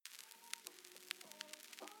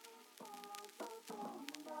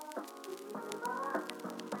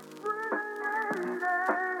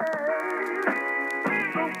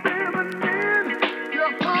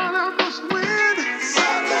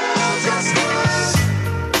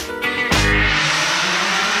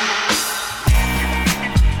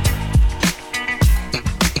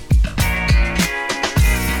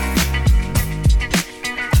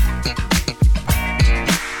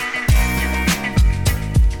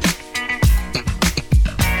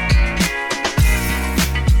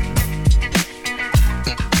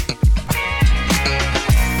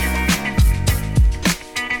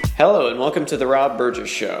Hello and welcome to the Rob Burgess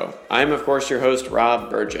Show. I'm of course your host,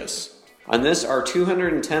 Rob Burgess. On this, our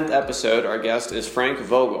 210th episode, our guest is Frank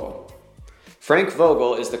Vogl. Frank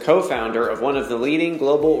Vogl is the co-founder of one of the leading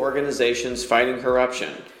global organizations fighting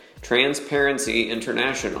corruption, Transparency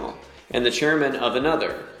International, and the chairman of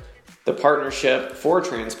another, the Partnership for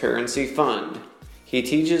Transparency Fund. He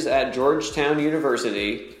teaches at Georgetown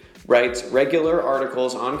University, writes regular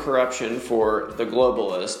articles on corruption for The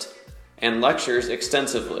Globalist, and lectures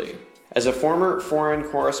extensively. As a former foreign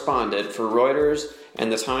correspondent for Reuters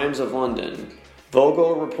and the Times of London,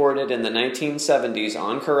 Vogl reported in the 1970s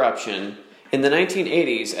on corruption. In the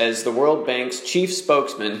 1980s, as the World Bank's chief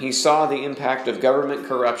spokesman, he saw the impact of government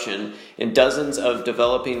corruption in dozens of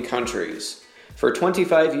developing countries. For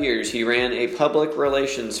 25 years, he ran a public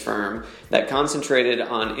relations firm that concentrated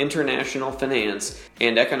on international finance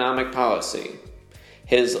and economic policy.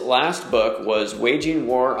 His last book was Waging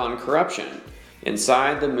War on Corruption,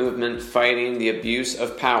 Inside the Movement Fighting the Abuse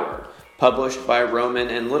of Power, published by Rowman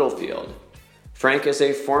and Littlefield. Frank is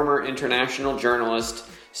a former international journalist,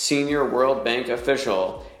 senior World Bank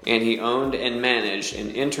official, and he owned and managed an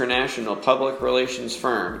international public relations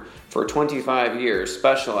firm for 25 years,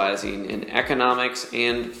 specializing in economics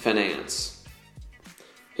and finance.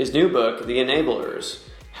 His new book, The Enablers: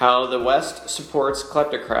 How the West Supports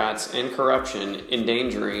Kleptocrats and Corruption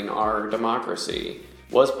Endangering Our Democracy,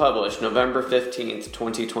 was published November 15th,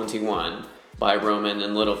 2021 by Rowman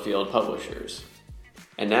and Littlefield Publishers.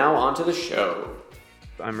 And now on to the show.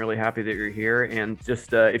 I'm really happy that you're here, and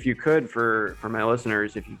just if you could, for my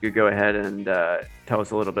listeners, if you could go ahead and tell us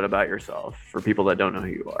a little bit about yourself for people that don't know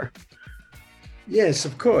who you are. Yes,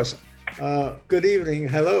 of course. Good evening.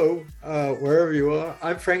 Hello, wherever you are.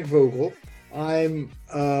 I'm Frank Vogl. I'm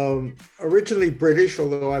originally British,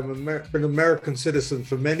 although I've been an American citizen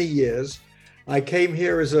for many years. I came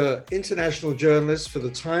here as an international journalist for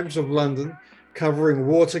the Times of London, covering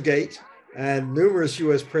Watergate and numerous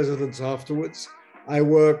US presidents afterwards. I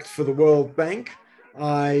worked for the World Bank.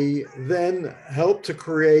 I then helped to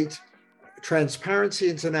create Transparency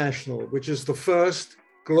International, which is the first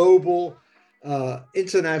global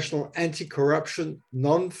international anti-corruption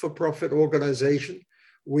non-for-profit organization.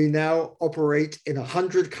 We now operate in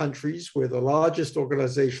 100 countries. We're the largest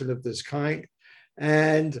organization of this kind.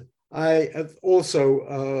 And I have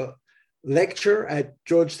also lecture at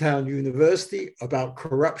Georgetown University about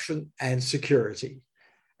corruption and security.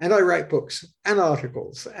 And I write books and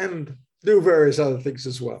articles and do various other things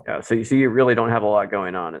as well. Yeah, so you really don't have a lot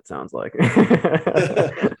going on, it sounds like.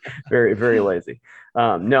 Very, very lazy.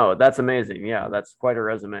 No, that's amazing. Yeah, that's quite a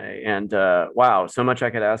resume. And wow, so much I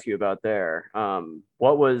could ask you about there.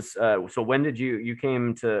 What was so when did you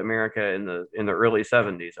came to America in the early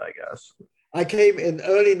 70s, I guess? I came in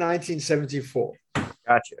early 1974.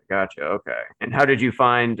 Gotcha. Okay. And how did you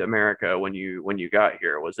find America when you got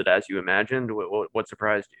here? Was it as you imagined? What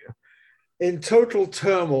surprised you? In total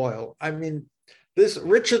turmoil. I mean, this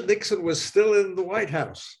Richard Nixon was still in the White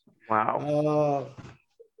House. Wow.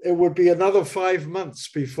 It would be another 5 months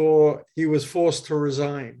before he was forced to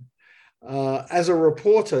resign. As a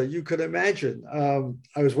reporter, you could imagine,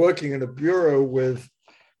 I was working in a bureau with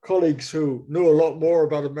colleagues who knew a lot more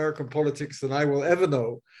about American politics than I will ever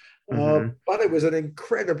know. But it was an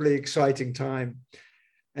incredibly exciting time.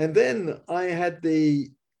 And then I had the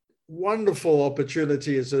wonderful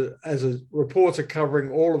opportunity as a reporter covering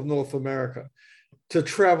all of North America to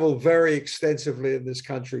travel very extensively in this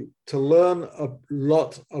country, to learn a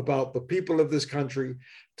lot about the people of this country,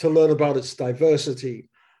 to learn about its diversity,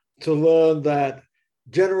 to learn that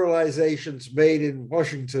generalizations made in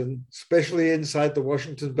Washington, especially inside the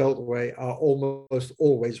Washington Beltway, are almost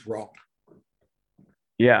always wrong.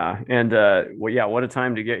 Yeah. And what a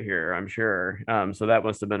time to get here, I'm sure. So that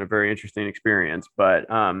must have been a very interesting experience. But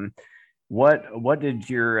what did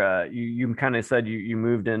you kind of said you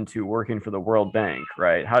moved into working for the World Bank,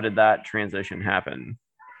 right? How did that transition happen?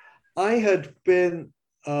 I had been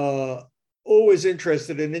always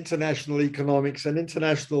interested in international economics and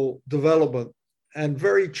international development, and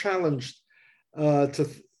very challenged at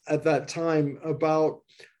that time about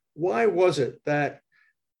why was it that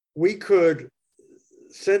we could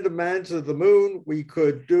send a man to the moon, we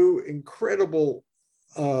could do incredible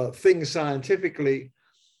things scientifically,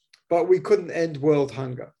 but we couldn't end world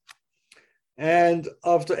hunger. And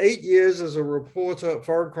after 8 years as a reporter,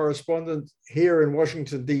 foreign correspondent here in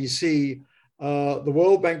Washington, D.C., the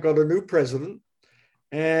World Bank got a new president,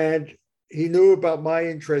 and he knew about my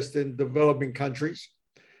interest in developing countries.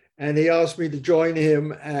 And he asked me to join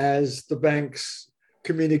him as the bank's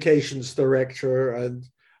communications director and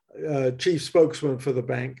chief spokesman for the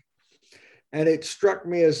bank. And it struck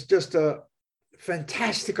me as just a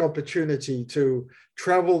fantastic opportunity to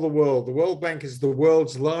travel the world. The World Bank is the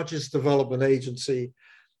world's largest development agency.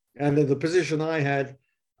 And in the position I had,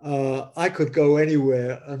 I could go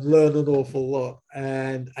anywhere and learn an awful lot.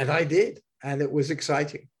 And I did. And it was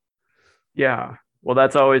exciting. Yeah. Well,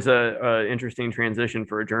 that's always a interesting transition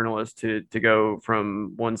for a journalist to go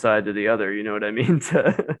from one side to the other. You know what I mean?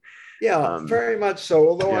 Yeah, very much so.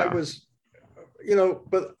 Although I yeah. was,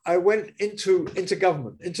 but I went into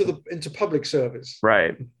government, into public service,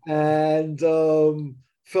 Right. and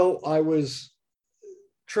felt I was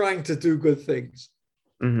trying to do good things.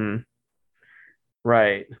 Mm-hmm.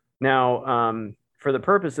 Right. Now, for the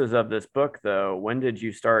purposes of this book, though, when did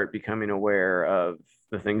you start becoming aware of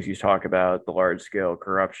the things you talk about, the large scale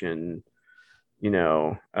corruption,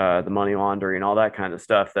 the money laundering, all that kind of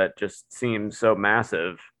stuff that just seems so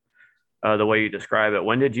massive, the way you describe it?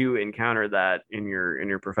 When did you encounter that in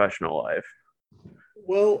your professional life?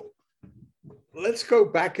 Well, let's go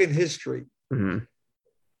back in history. Mm-hmm.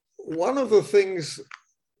 One of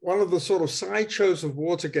the sort of sideshows of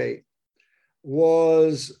Watergate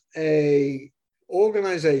was a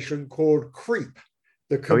organization called CREEP,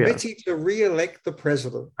 the Committee to Re-elect the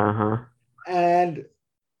President. Uh-huh. And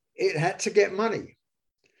it had to get money.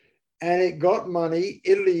 And it got money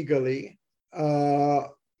illegally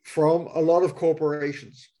from a lot of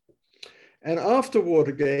corporations. And after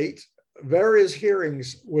Watergate, various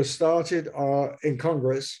hearings were started in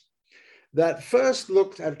Congress that first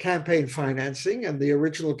looked at campaign financing, and the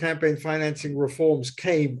original campaign financing reforms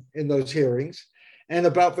came in those hearings, and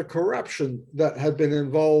about the corruption that had been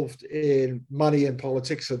involved in money and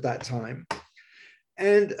politics at that time.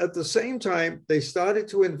 And at the same time, they started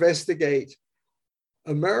to investigate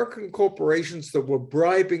American corporations that were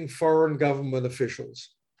bribing foreign government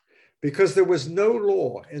officials, because there was no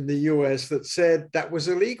law in the US that said that was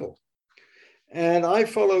illegal. And I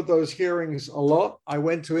followed those hearings a lot. I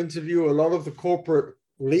went to interview a lot of the corporate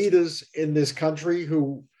leaders in this country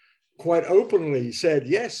who quite openly said,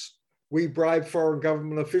 yes, we bribe foreign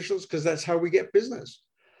government officials because that's how we get business.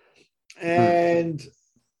 And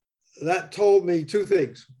that told me two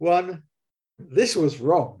things. One, this was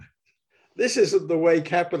wrong. This isn't the way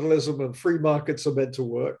capitalism and free markets are meant to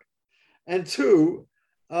work. And two,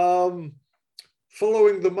 following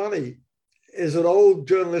the money is an old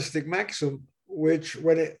journalistic maxim, which,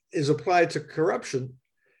 when it is applied to corruption,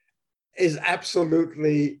 is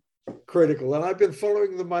absolutely critical. And I've been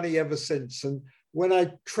following the money ever since. And when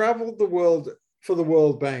I traveled the world for the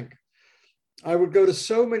World Bank, I would go to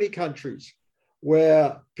so many countries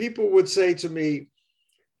where people would say to me,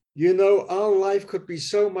 our life could be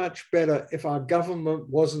so much better if our government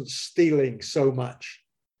wasn't stealing so much.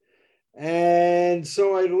 And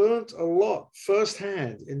so I learned a lot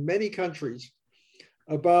firsthand in many countries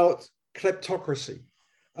about kleptocracy,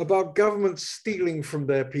 about governments stealing from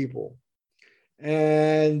their people.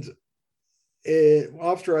 And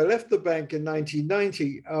after I left the bank in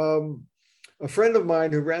 1990, a friend of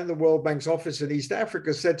mine who ran the World Bank's office in East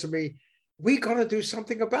Africa said to me, we got to do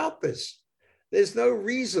something about this. There's no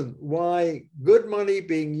reason why good money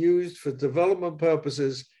being used for development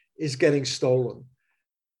purposes is getting stolen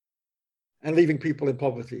and leaving people in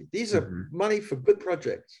poverty. These are money for good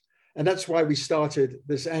projects. And that's why we started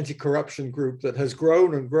this anti-corruption group that has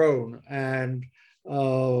grown and grown and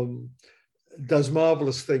does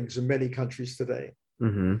marvelous things in many countries today.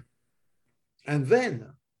 Mm-hmm. And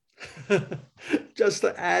then, just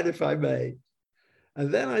to add, if I may, and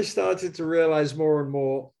then I started to realize more and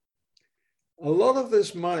more, a lot of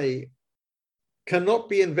this money cannot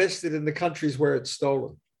be invested in the countries where it's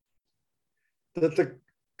stolen. That the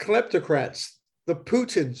kleptocrats, the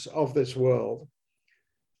Putins of this world,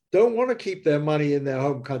 don't want to keep their money in their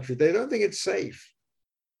home country. They don't think it's safe.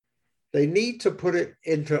 They need to put it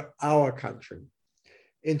into our country,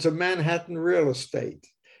 into Manhattan real estate,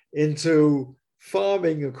 into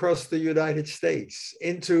farming across the United States,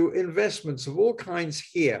 into investments of all kinds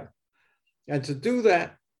here. And to do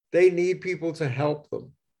that, they need people to help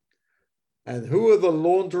them. And who are the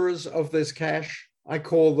launderers of this cash? I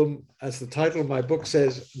call them, as the title of my book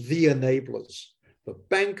says, the enablers. The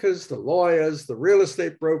bankers, the lawyers, the real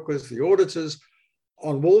estate brokers, the auditors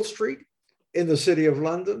on Wall Street, in the city of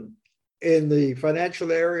London, in the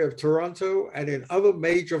financial area of Toronto, and in other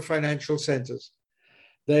major financial centers.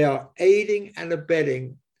 They are aiding and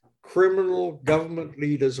abetting criminal government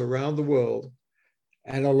leaders around the world.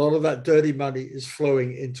 And a lot of that dirty money is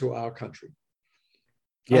flowing into our country.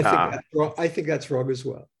 Yeah. I think that's wrong as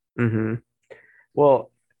well. Mm-hmm.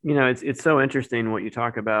 Well, it's so interesting what you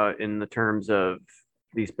talk about in the terms of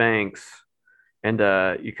these banks. And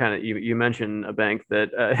you mentioned a bank that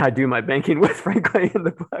I do my banking with, frankly, in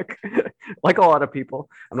the book. like a lot of people.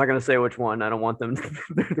 I'm not going to say which one. I don't want them.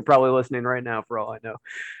 They're probably listening right now for all I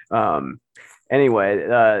know.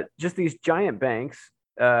 Anyway, just these giant banks,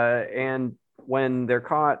 and when they're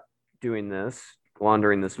caught doing this,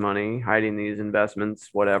 laundering this money, hiding these investments,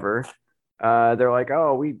 whatever, they're like,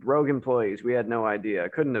 "Oh, we rogue employees. We had no idea.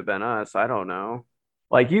 Couldn't have been us. I don't know."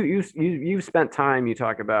 Like you've spent time you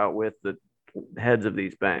talk about with the heads of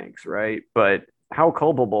these banks, right? But how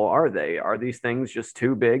culpable are they? Are these things just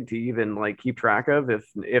too big to even like keep track of?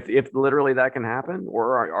 If literally that can happen,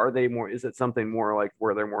 or are they more? Is it something more like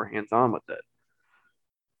where they're more hands on with it?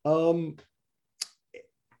 Um,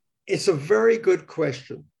 it's a very good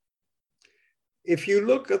question. If you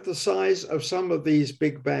look at the size of some of these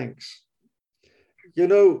big banks, you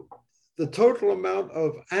know, the total amount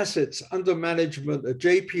of assets under management at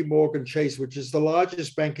JP Morgan Chase, which is the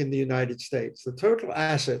largest bank in the United States, the total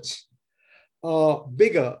assets are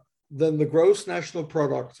bigger than the gross national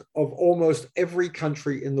product of almost every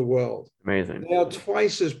country in the world. Amazing. They are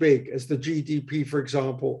twice as big as the GDP, for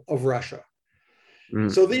example, of Russia.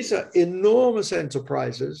 Mm. So these are enormous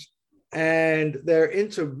enterprises, and they're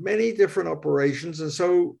into many different operations. And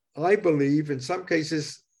so I believe in some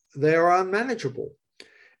cases they are unmanageable.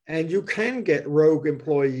 And you can get rogue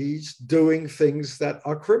employees doing things that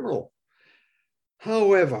are criminal.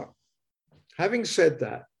 However, having said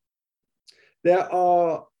that, there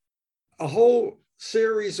are a whole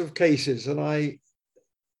series of cases, and I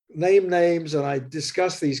name names and I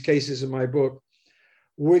discuss these cases in my book,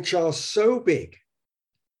 which are so big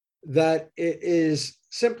that it is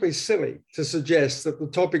simply silly to suggest that the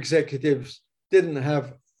top executives didn't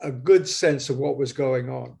have a good sense of what was going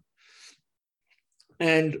on.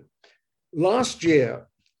 And last year,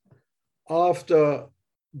 after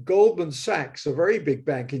Goldman Sachs, a very big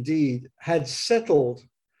bank indeed, had settled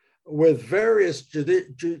with various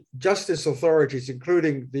justice authorities,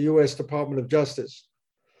 including the US Department of Justice,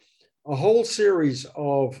 a whole series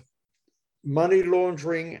of money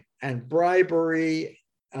laundering and bribery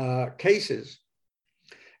cases,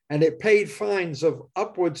 and it paid fines of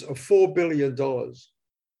upwards of $4 billion.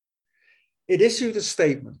 It issued a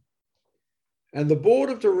statement, and the board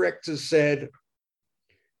of directors said,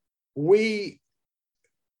 we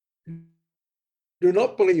do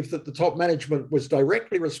not believe that the top management was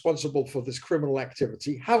directly responsible for this criminal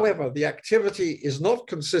activity. However, the activity is not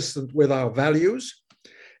consistent with our values,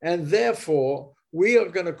 and therefore we are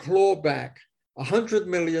going to claw back $100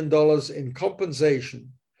 million in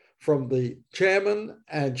compensation from the chairman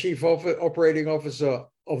and chief operating officer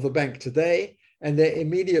of the bank today and their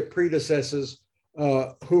immediate predecessors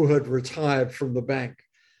who had retired from the bank,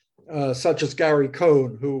 such as Gary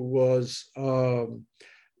Cohn, who was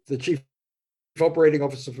the chief operating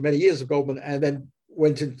officer for many years of Goldman and then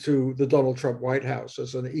went into the Donald Trump White House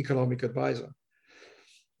as an economic advisor.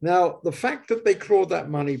 Now, the fact that they clawed that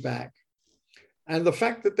money back and the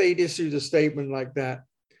fact that they'd issued a statement like that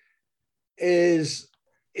is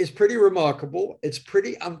pretty remarkable. It's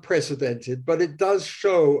pretty unprecedented, but it does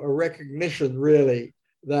show a recognition, really,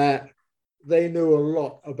 that they knew a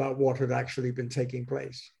lot about what had actually been taking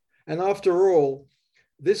place. And after all,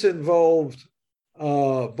 this involved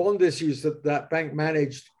bond issues that bank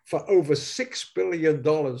managed for over $6 billion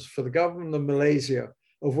for the government of Malaysia,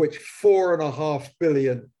 of which $4.5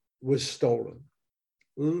 billion was stolen.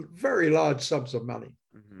 Very large sums of money.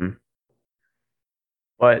 Mm-hmm.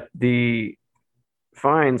 But the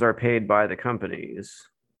fines are paid by the companies,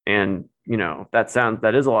 and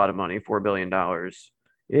that is a lot of money. $4 billion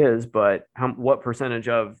is, but what percentage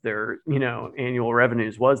of their annual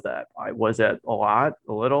revenues was that? Was that a lot,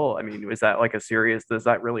 a little? I mean, was that like a serious? Does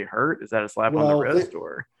that really hurt? Is that a slap on the wrist,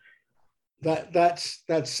 or? That's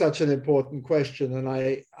such an important question, and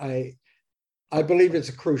I believe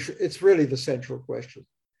it's really the central question.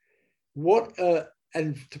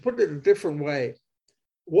 And to put it in a different way,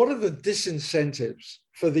 what are the disincentives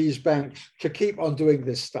for these banks to keep on doing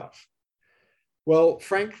this stuff? Well,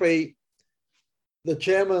 frankly, the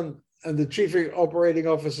chairman and the chief operating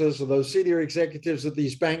officers or those senior executives of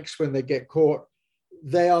these banks, when they get caught,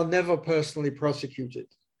 they are never personally prosecuted.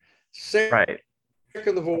 Right.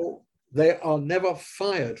 Second of all, they are never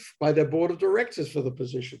fired by their board of directors for the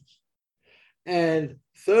positions. And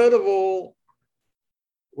third of all,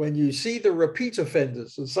 when you see the repeat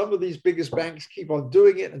offenders, and some of these biggest banks keep on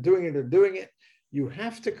doing it and doing it and doing it, you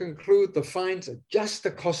have to conclude the fines are just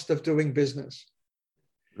the cost of doing business.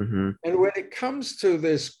 Mm-hmm. And when it comes to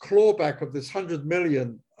this clawback of this $100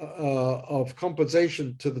 million of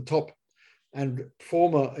compensation to the top and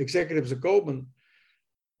former executives of Goldman,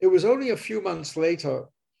 it was only a few months later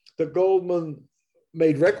that Goldman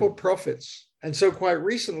made record profits And so quite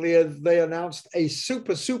recently, they announced a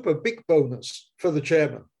super, super big bonus for the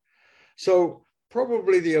chairman. So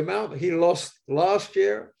probably the amount he lost last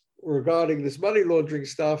year regarding this money laundering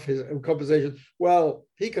stuff, his compensation, well,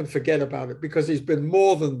 he can forget about it because he's been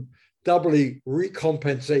more than doubly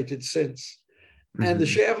recompensated since. Mm-hmm. And the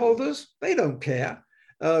shareholders, they don't care.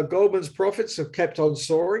 Goldman's profits have kept on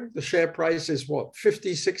soaring. The share price is what,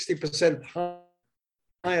 50, 60%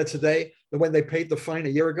 higher today than when they paid the fine a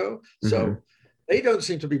year ago. Mm-hmm. So they don't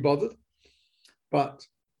seem to be bothered. But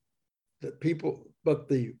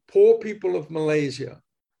the poor people of Malaysia,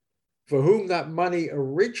 for whom that money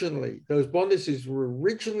originally, those bonuses were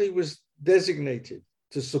originally was designated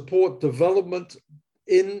to support development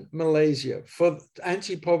in Malaysia for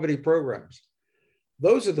anti-poverty programs,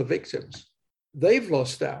 those are the victims. They've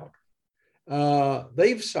lost out.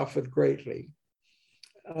 They've suffered greatly.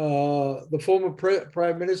 The former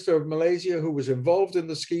Prime Minister of Malaysia, who was involved in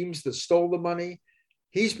the schemes that stole the money,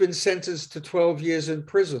 he's been sentenced to 12 years in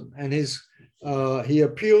prison, and he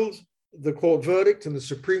appealed the court verdict, and the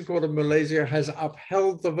Supreme Court of Malaysia has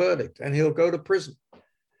upheld the verdict, and he'll go to prison.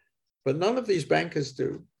 But none of these bankers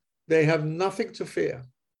do. They have nothing to fear.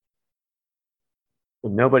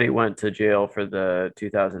 Well, nobody went to jail for the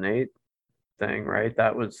 2008 thing, right?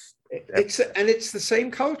 That was... It's the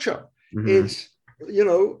same culture. Mm-hmm. It's,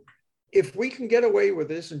 if we can get away with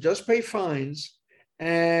this and just pay fines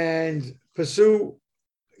and pursue,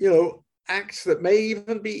 acts that may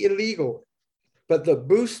even be illegal, but that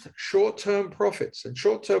boost short-term profits, and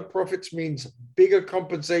short-term profits means bigger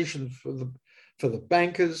compensation for the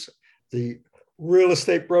bankers, the real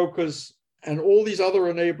estate brokers, and all these other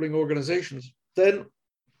enabling organizations, then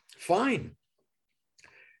fine.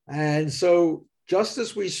 And so just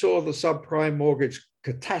as we saw the subprime mortgage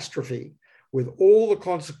catastrophe with all the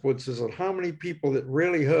consequences of how many people it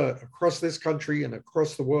really hurt across this country and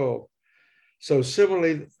across the world, so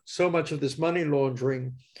similarly, so much of this money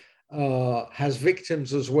laundering has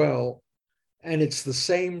victims as well. And it's the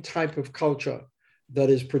same type of culture that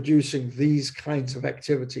is producing these kinds of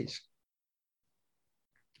activities.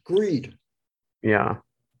 Greed. Yeah,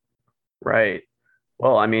 right.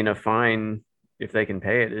 Well, I mean, a fine, if they can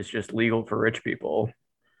pay it, is just legal for rich people.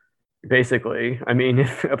 Basically, I mean,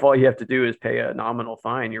 if all you have to do is pay a nominal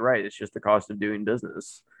fine, you're right. It's just the cost of doing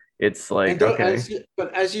business. It's like, okay.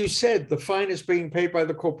 But as you said, the fine is being paid by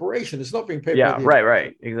the corporation. It's not being paid by the... Yeah,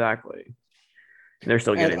 right. Exactly. They're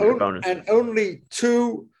still getting their bonus. And only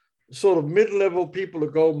two sort of mid-level people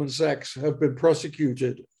at Goldman Sachs have been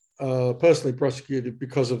prosecuted, personally prosecuted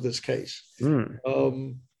because of this case.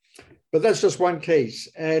 But that's just one case.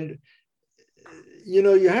 And,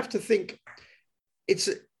 you have to think,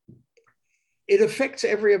 it affects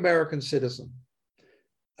every American citizen.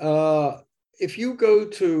 If you go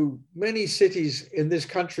to many cities in this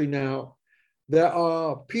country now, there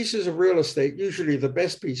are pieces of real estate, usually the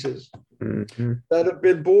best pieces, that have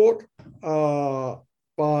been bought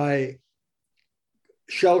by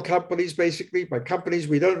shell companies, basically, by companies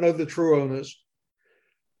we don't know the true owners.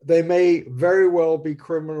 They may very well be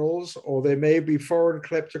criminals, or they may be foreign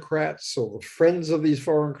kleptocrats or the friends of these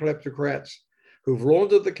foreign kleptocrats who've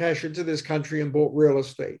laundered the cash into this country and bought real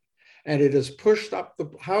estate. And it has pushed up the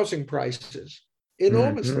housing prices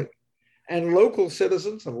enormously. And local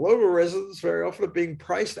citizens and local residents very often are being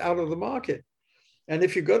priced out of the market. And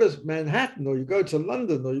if you go to Manhattan, or you go to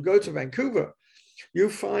London, or you go to Vancouver, you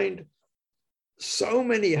find so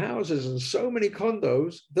many houses and so many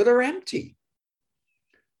condos that are empty.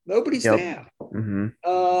 Nobody's there. And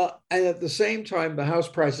at the same time, the house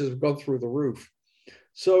prices have gone through the roof.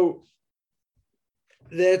 So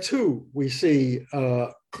there too, we see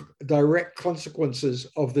direct consequences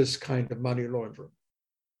of this kind of money laundering.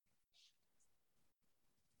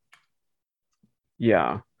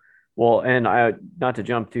 Yeah. Well, and not to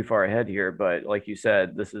jump too far ahead here, but like you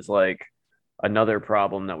said, this is like another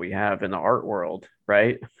problem that we have in the art world,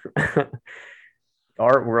 right? The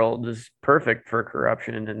art world is perfect for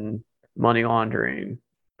corruption and money laundering.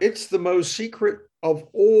 It's the most secret of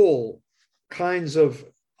all kinds of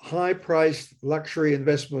high-priced luxury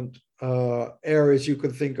investment areas you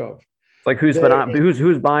could think of. It's like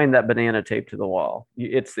who's buying that banana tape to the wall?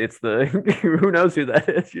 It's the who knows who that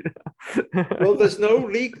is, Well, there's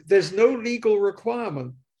no legal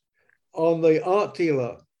requirement on the art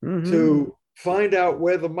dealer to find out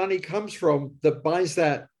where the money comes from that buys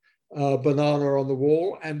that banana on the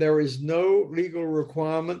wall, and there is no legal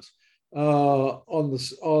requirement on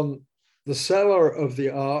the seller of the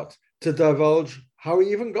art to divulge how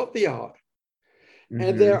he even got the art.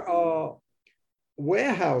 And there are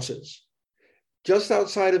warehouses just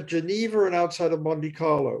outside of Geneva and outside of Monte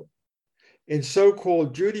Carlo in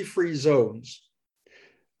so-called duty-free zones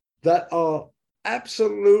that are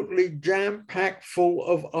absolutely jam-packed full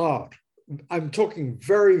of art. I'm talking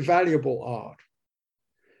very valuable art.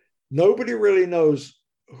 Nobody really knows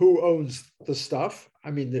who owns the stuff.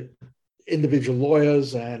 I mean, the individual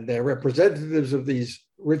lawyers and their representatives of these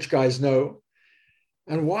rich guys know.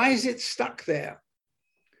 And why is it stuck there?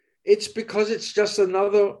 It's because it's just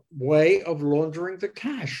another way of laundering the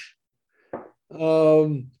cash.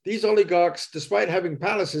 These oligarchs, despite having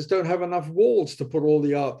palaces, don't have enough walls to put all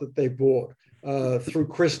the art that they bought through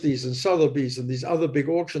Christie's and Sotheby's and these other big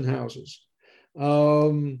auction houses.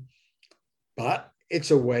 But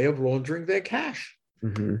it's a way of laundering their cash.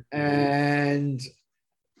 Mm-hmm. And,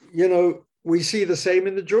 you know, we see the same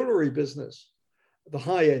in the jewelry business, the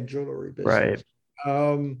high-end jewelry business.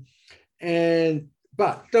 Right.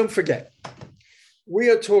 But don't forget, we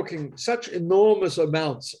are talking such enormous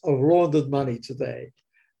amounts of laundered money today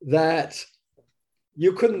that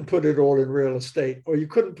you couldn't put it all in real estate or you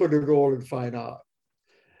couldn't put it all in fine art.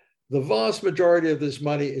 The vast majority of this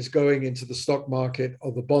money is going into the stock market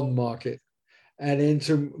or the bond market and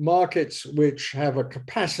into markets which have a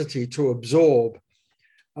capacity to absorb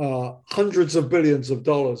hundreds of billions of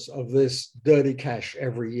dollars of this dirty cash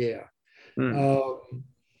every year.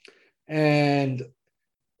 And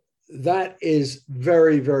that is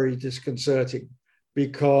very, very disconcerting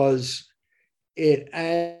because it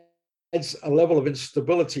adds a level of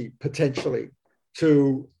instability potentially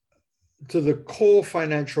to the core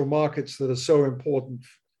financial markets that are so important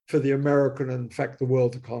for the American and, in fact, the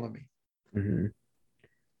world economy. Mm-hmm.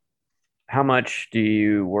 How much do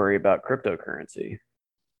you worry about cryptocurrency?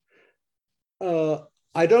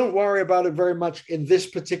 I don't worry about it very much in this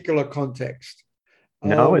particular context.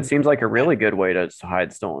 No, it seems like a really good way to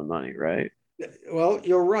hide stolen money, right? Well,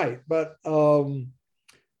 you're right. But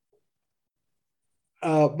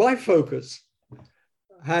my focus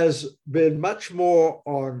has been much more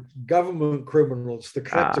on government criminals, the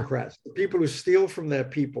kleptocrats, the people who steal from their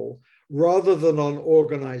people, rather than on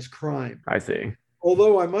organized crime. I see.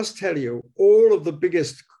 Although I must tell you, all of the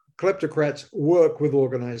biggest kleptocrats work with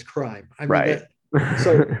organized crime. I mean, right.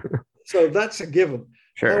 So that's a given.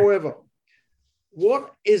 Sure. However,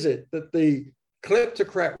 what is it that the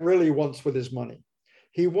kleptocrat really wants with his money?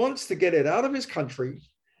 He wants to get it out of his country.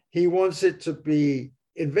 He wants it to be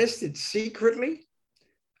invested secretly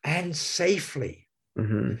and safely.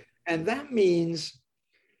 Mm-hmm. And that means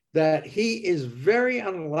that he is very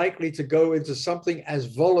unlikely to go into something as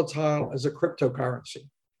volatile as a cryptocurrency.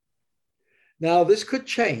 Now, this could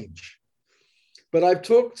change, but I've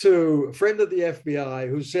talked to a friend at the FBI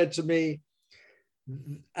who said to me,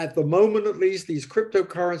 at the moment, at least, these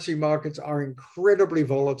cryptocurrency markets are incredibly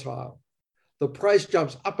volatile. The price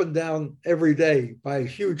jumps up and down every day by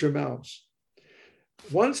huge amounts.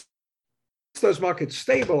 Once those markets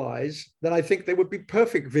stabilize, then I think they would be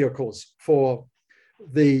perfect vehicles for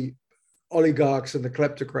the oligarchs and the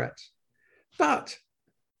kleptocrats. But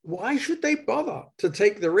why should they bother to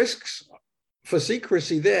take the risks for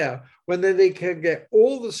secrecy there when then they can get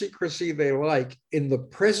all the secrecy they like in the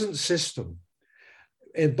present system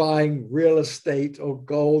in buying real estate or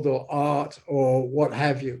gold or art or what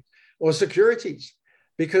have you, or securities?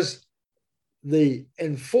 Because the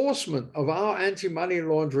enforcement of our anti-money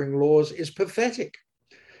laundering laws is pathetic.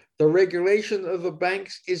 The regulation of the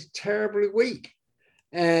banks is terribly weak.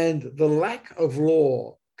 And the lack of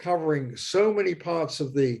law covering so many parts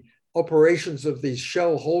of the operations of these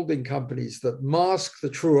shell holding companies that mask the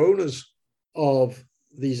true owners of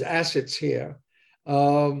these assets here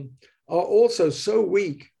are also so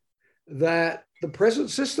weak that the present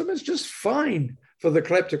system is just fine for the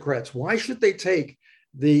kleptocrats. Why should they take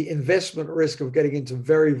the investment risk of getting into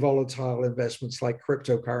very volatile investments like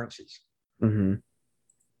cryptocurrencies? Mm-hmm.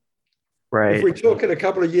 Right. If we talk in a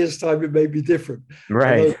couple of years' time, it may be different.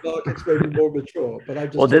 Right. Those markets may be more mature. But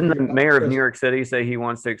I'm just didn't the mayor of New York City say he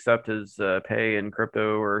wants to accept his pay in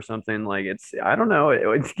crypto or something? Like, it's, I don't know.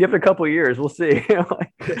 Give it a couple of years. We'll see.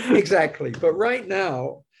 Exactly. But right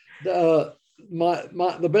now,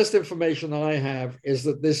 the best information I have is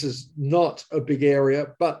that this is not a big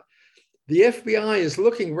area, but the FBI is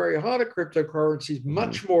looking very hard at cryptocurrencies,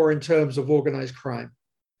 much more in terms of organized crime.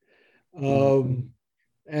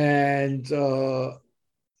 And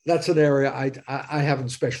that's an area I haven't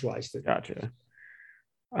specialized in. Gotcha.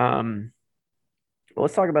 Well,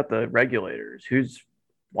 let's talk about the regulators. Who's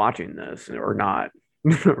watching this or not,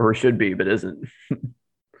 or should be, but isn't?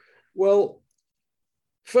 Well,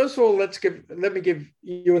 first of all, let me give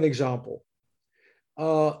you an example.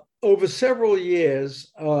 Over several years,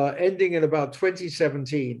 ending in about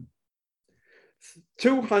 2017,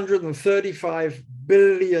 $235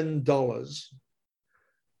 billion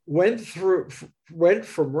went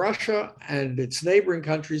from Russia and its neighboring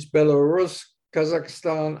countries, Belarus,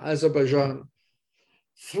 Kazakhstan, Azerbaijan,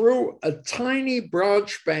 through a tiny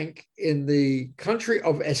branch bank in the country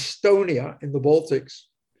of Estonia in the Baltics.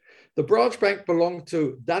 The branch bank belonged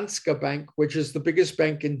to Danske Bank, which is the biggest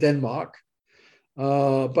bank in Denmark,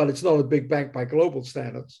 but it's not a big bank by global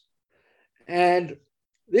standards. And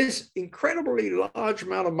this incredibly large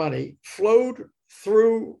amount of money flowed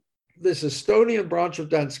through this Estonian branch of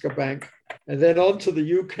Danske Bank and then on to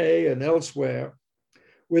the UK and elsewhere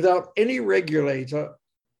without any regulator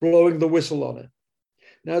blowing the whistle on it.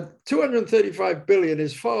 Now, 235 billion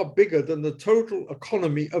is far bigger than the total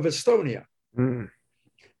economy of Estonia. Mm.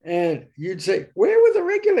 And you'd say, where were the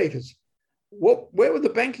regulators? Where were the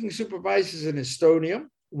banking supervisors in Estonia?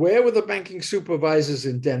 Where were the banking supervisors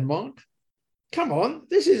in Denmark? Come on,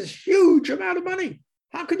 this is a huge amount of money.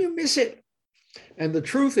 How can you miss it? And the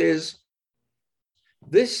truth is,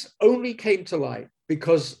 this only came to light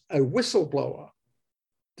because a whistleblower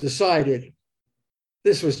decided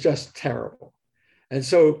this was just terrible. And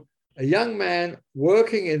so a young man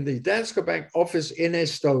working in the Danske Bank office in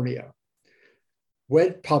Estonia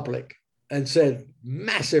went public and said,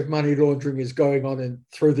 massive money laundering is going on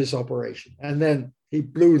through this operation. And then he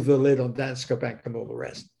blew the lid on Danske Bank and all the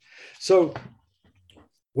rest. So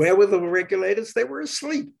where were the regulators? They were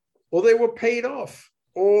asleep, or they were paid off,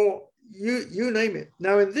 or you name it.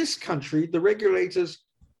 Now, in this country, the regulators,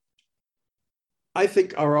 I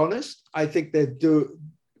think, are honest. I think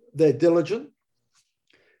they're diligent,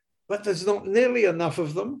 but there's not nearly enough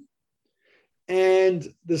of them. And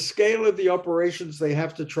the scale of the operations they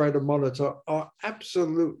have to try to monitor are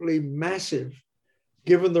absolutely massive,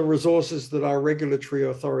 given the resources that our regulatory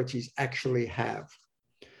authorities actually have.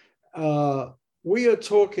 We are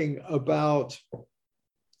talking about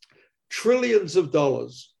trillions of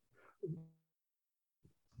dollars,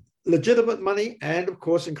 legitimate money, and of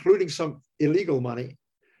course, including some illegal money,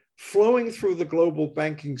 flowing through the global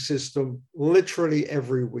banking system literally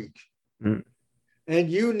every week. Mm. And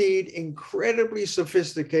you need incredibly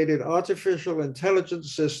sophisticated artificial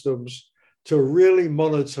intelligence systems to really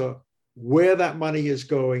monitor where that money is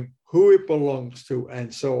going, who it belongs to,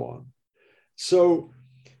 and so on. So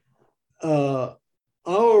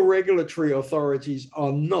our regulatory authorities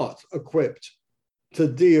are not equipped to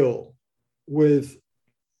deal with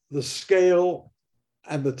the scale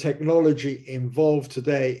and the technology involved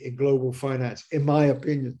today in global finance, in my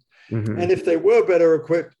opinion. Mm-hmm. And if they were better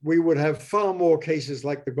equipped, we would have far more cases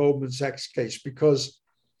like the Goldman Sachs case, because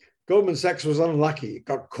Goldman Sachs was unlucky, it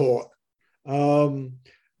got caught.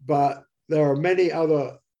 But there are many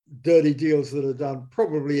other dirty deals that are done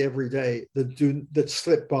probably every day that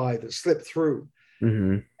slip by, that slip through.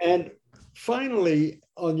 Mm-hmm. And finally,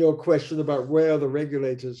 on your question about where are the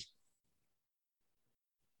regulators,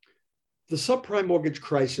 the subprime mortgage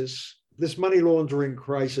crisis, this money laundering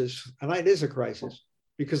crisis, and it is a crisis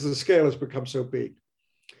because the scale has become so big,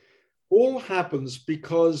 all happens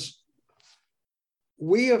because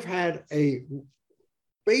we have had a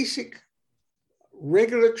basic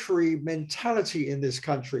regulatory mentality in this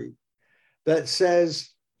country that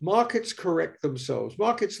says markets correct themselves,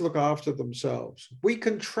 markets look after themselves. We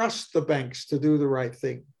can trust the banks to do the right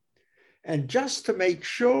thing. And just to make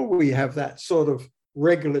sure we have that sort of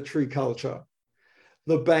regulatory culture,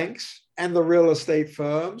 the banks and the real estate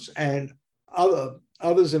firms and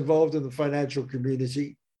others involved in the financial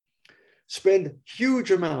community spend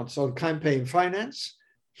huge amounts on campaign finance,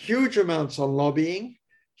 huge amounts on lobbying,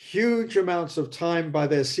 huge amounts of time by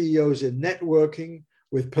their CEOs in networking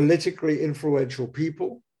with politically influential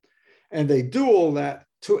people. And they do all that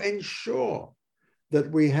to ensure that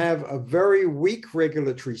we have a very weak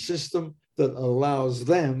regulatory system that allows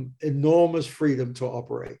them enormous freedom to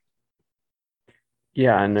operate.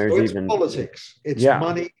 Yeah, and there's it's even politics. It's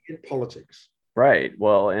money in politics. Right.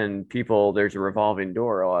 Well, and people, there's a revolving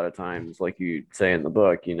door a lot of times, like you say in the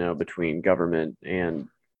book, between government and,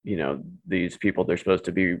 these people they're supposed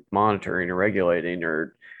to be monitoring or regulating,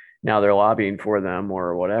 or now they're lobbying for them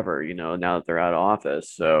or whatever, now that they're out of office.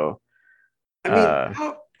 So,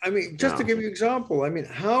 just to give you an example,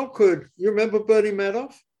 how could you remember Bernie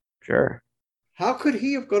Madoff? Sure. How could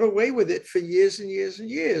he have got away with it for years and years and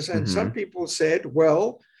years? And some people said,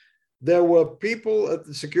 well, there were people at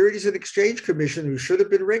the Securities and Exchange Commission who should have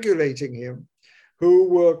been regulating him, who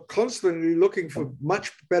were constantly looking for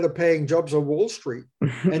much better paying jobs on Wall Street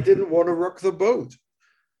and didn't want to rock the boat.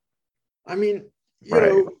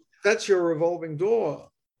 That's your revolving door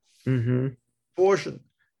portion.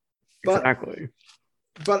 Exactly.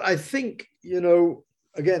 But I think,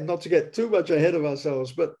 again, not to get too much ahead of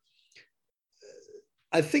ourselves, but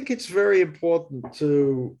I think it's very important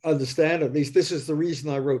to understand, at least this is the reason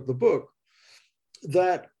I wrote the book,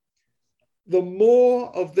 that the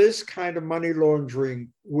more of this kind of money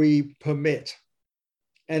laundering we permit,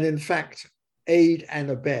 and in fact, aid and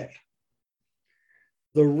abet,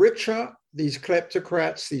 the richer these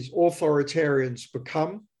kleptocrats, these authoritarians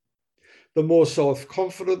become, the more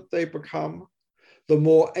self-confident they become, the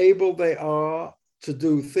more able they are to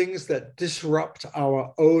do things that disrupt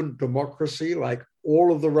our own democracy, like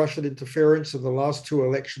all of the Russian interference in the last two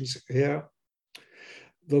elections here,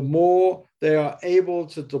 the more they are able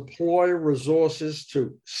to deploy resources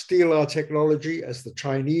to steal our technology, as the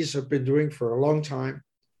Chinese have been doing for a long time.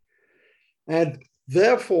 And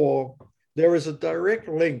therefore, there is a direct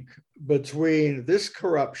link between this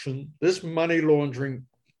corruption, this money laundering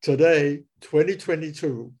today,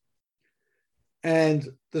 2022, and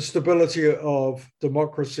the stability of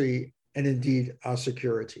democracy and indeed our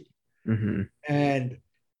security. Mm-hmm. And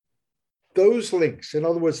those links, in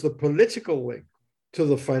other words, the political link to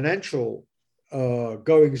the financial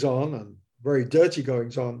goings on and very dirty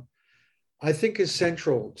goings on, I think is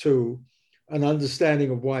central to an understanding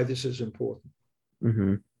of why this is important.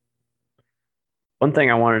 Mm-hmm. One thing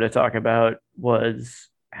I wanted to talk about was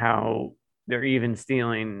how they're even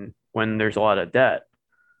stealing when there's a lot of debt.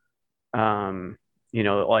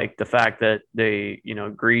 Like the fact that they,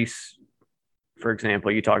 Greece, for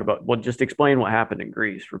example, you talk about, well, just explain what happened in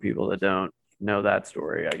Greece for people that don't know that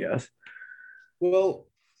story, I guess. Well,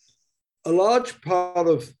 a large part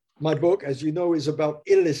of my book, as you know, is about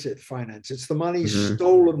illicit finance. It's the money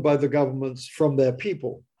stolen by the governments from their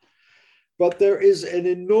people. But there is an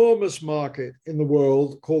enormous market in the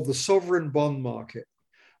world called the sovereign bond market,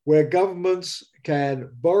 where governments can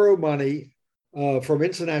borrow money from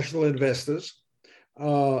international investors,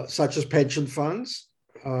 such as pension funds.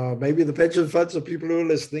 Maybe the pension funds are people who are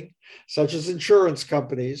listening, such as insurance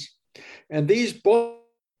companies. And these bond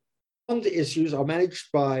issues are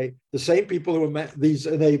managed by the same people who are these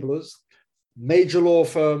enablers, major law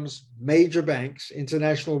firms, major banks,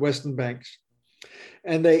 international Western banks.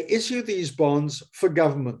 And they issue these bonds for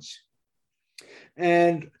governments.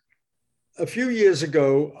 And a few years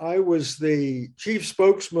ago, I was the chief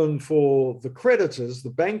spokesman for the creditors, the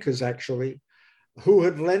bankers actually, who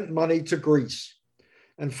had lent money to Greece.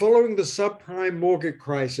 And following the subprime mortgage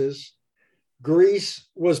crisis, Greece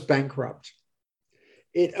was bankrupt.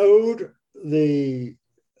 It owed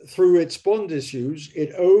through its bond issues,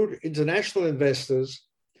 it owed international investors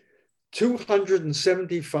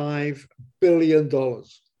 $275 billion.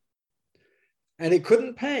 And it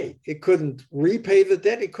couldn't pay. It couldn't repay the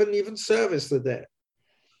debt. It couldn't even service the debt.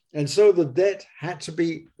 And so the debt had to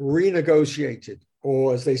be renegotiated,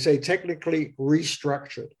 or as they say, technically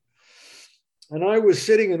restructured. And I was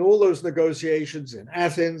sitting in all those negotiations in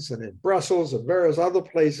Athens and in Brussels and various other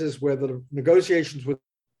places where the negotiations were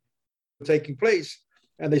taking place,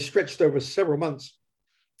 and they stretched over several months.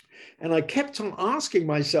 And I kept on asking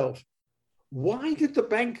myself, why did the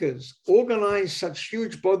bankers organize such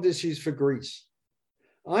huge bond issues for Greece?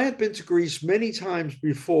 I had been to Greece many times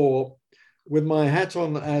before with my hat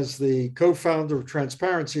on as the co-founder of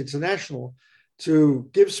Transparency International to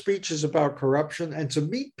give speeches about corruption and to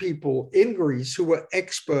meet people in Greece who were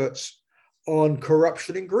experts on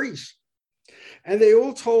corruption in Greece. And they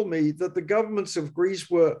all told me that the governments of Greece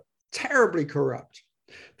were terribly corrupt,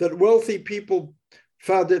 that wealthy people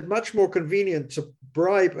found it much more convenient to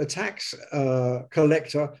bribe a tax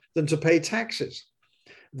collector than to pay taxes,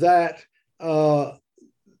 that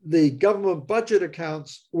the government budget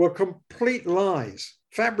accounts were complete lies,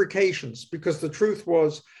 fabrications, because the truth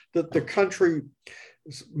was that the country's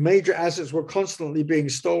major assets were constantly being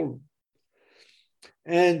stolen.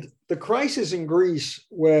 And the crisis in Greece,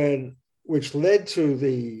 which led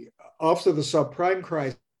to after the subprime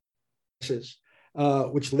crisis,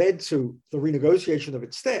 which led to the renegotiation of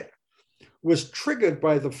its debt, was triggered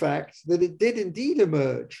by the fact that it did indeed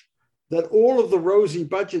emerge that all of the rosy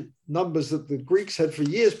budget numbers that the Greeks had for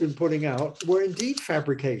years been putting out were indeed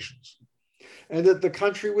fabrications, and that the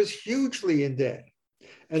country was hugely in debt,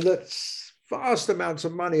 and that vast amounts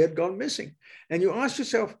of money had gone missing. And you ask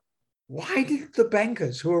yourself, why didn't the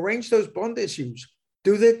bankers who arranged those bond issues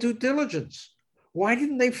do their due diligence? Why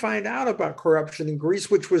didn't they find out about corruption in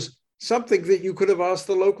Greece, which was something that you could have asked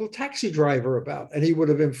the local taxi driver about, and he would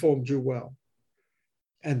have informed you well?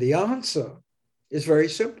 And the answer is very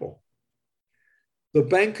simple. The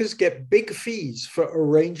bankers get big fees for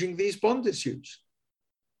arranging these bond issues.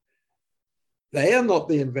 They are not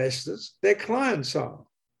the investors, their clients are.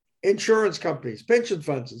 Insurance companies, pension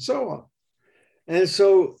funds, and so on. And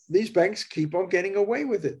so these banks keep on getting away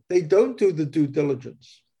with it. They don't do the due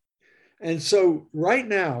diligence. And so right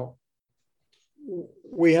now,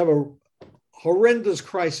 we have a horrendous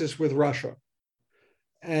crisis with Russia.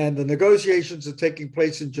 And the negotiations are taking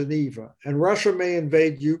place in Geneva. And Russia may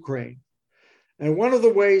invade Ukraine. And one of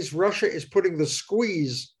the ways Russia is putting the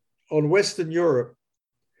squeeze on Western Europe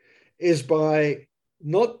is by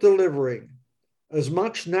not delivering as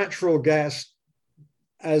much natural gas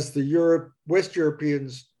as the West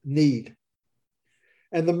Europeans need.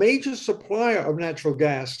 And the major supplier of natural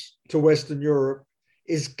gas to Western Europe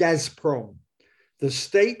is Gazprom, the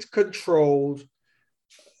state-controlled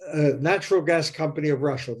natural gas company of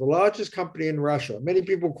Russia, the largest company in Russia. Many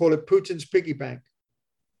people call it Putin's piggy bank.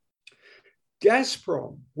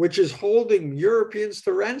 Gazprom, which is holding Europeans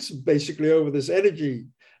to ransom basically over this energy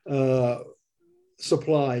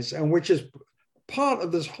supplies, and which is part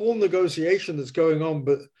of this whole negotiation that's going on,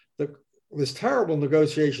 but this terrible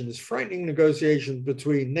negotiation, this frightening negotiation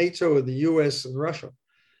between NATO and the US and Russia.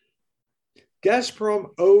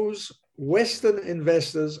 Gazprom owes Western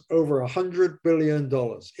investors over $100 billion.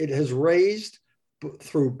 It has raised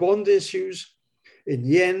through bond issues in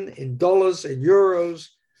yen, in dollars, in euros,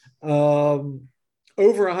 over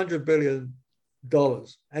 $100 billion.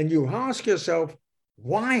 And you ask yourself,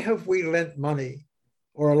 why have we lent money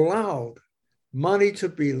or allowed money to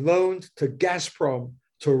be loaned to Gazprom,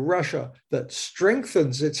 to Russia, that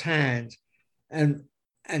strengthens its hand and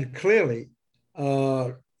clearly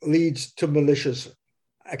leads to malicious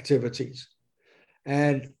activities?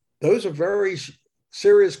 And those are very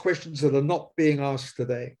serious questions that are not being asked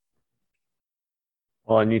today.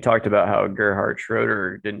 Well, and you talked about how Gerhard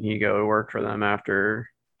Schroeder, didn't he go work for them after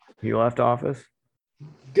he left office?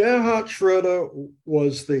 Gerhard Schroeder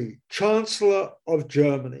was the Chancellor of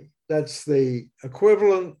Germany. That's the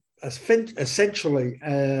equivalent, essentially,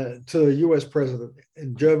 to the US president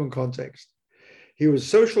in German context. He was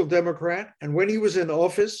Social Democrat, and when he was in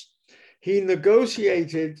office, he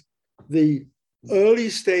negotiated the early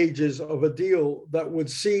stages of a deal that would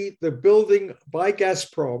see the building by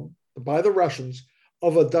Gazprom, by the Russians,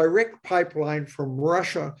 of a direct pipeline from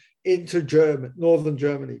Russia into northern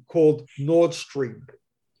Germany called Nord Stream.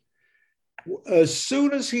 As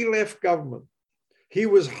soon as he left government, he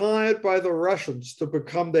was hired by the Russians to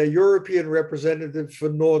become their European representative for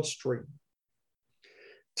Nord Stream.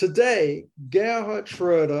 Today, Gerhard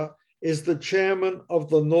Schroeder is the chairman of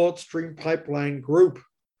the Nord Stream pipeline group,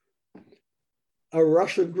 a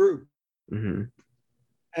Russian group. Mm-hmm.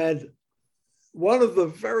 And one of the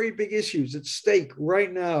very big issues at stake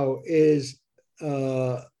right now is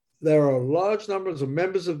there are large numbers of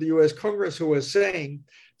members of the US Congress who are saying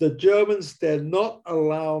the Germans dare not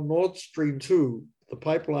allow Nord Stream 2, the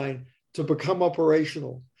pipeline, to become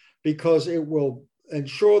operational because it will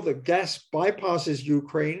ensure that gas bypasses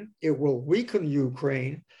Ukraine, it will weaken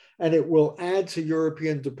Ukraine, and it will add to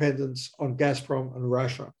European dependence on Gazprom and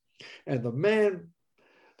Russia. And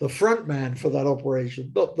the front man for that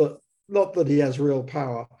operation, not that he has real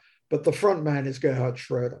power, but the front man is Gerhard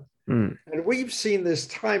Schroeder. Mm. And we've seen this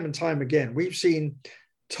time and time again. We've seen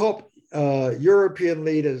top European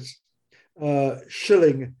leaders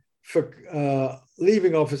shilling for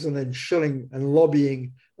leaving office and then shilling and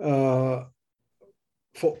lobbying for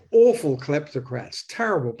awful kleptocrats,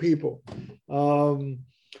 terrible people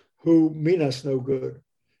who mean us no good,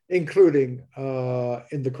 including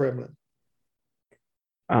in the Kremlin.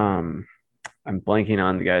 I'm blanking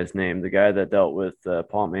on the guy's name, the guy that dealt with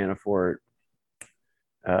Paul Manafort,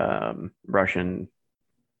 Russian,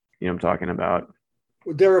 you know what I'm talking about.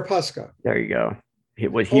 Deripaska. There you go.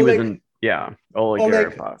 Oleg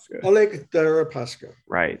Deripaska. Oleg Deripaska.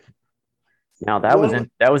 Right. Now that was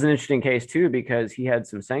an interesting case too, because he had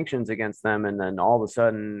some sanctions against them, and then all of a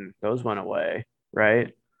sudden those went away,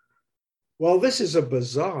 right? Well, this is a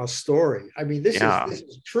bizarre story. I mean, this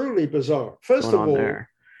is truly bizarre. First of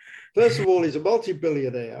all, he's a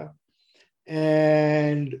multi-billionaire,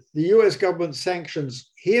 and the US government sanctions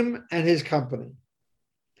him and his company.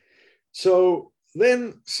 So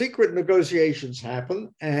then secret negotiations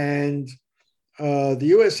happen, and the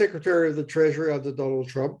US Secretary of the Treasury under Donald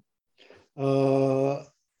Trump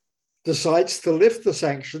decides to lift the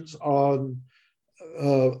sanctions on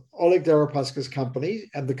Oleg Deripaska's company,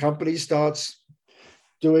 and the company starts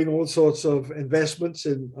doing all sorts of investments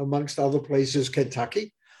in, amongst other places,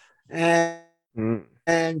 Kentucky. And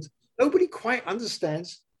nobody quite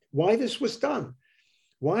understands why this was done.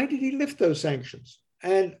 Why did he lift those sanctions?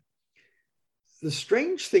 And the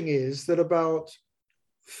strange thing is that about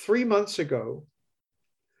 3 months ago,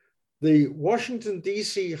 the Washington,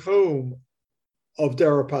 D.C. home of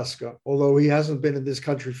Deripaska, although he hasn't been in this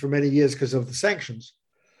country for many years because of the sanctions.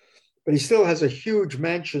 But he still has a huge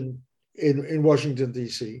mansion in Washington,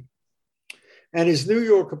 D.C. And his New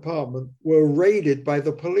York apartment were raided by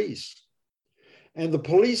the police. And the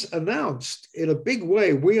police announced in a big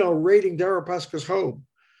way, we are raiding Deripaska's home.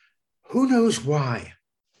 Who knows why?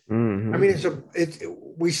 Mm-hmm. I mean,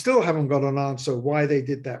 we still haven't got an answer why they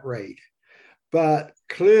did that raid. But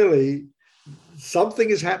clearly, something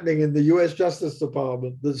is happening in the U.S. Justice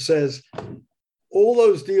Department that says all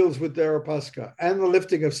those deals with Deripaska and the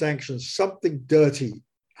lifting of sanctions, something dirty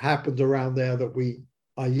happened around there that we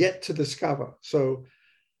are yet to discover. So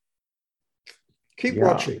keep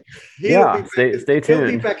watching. Stay tuned. He'll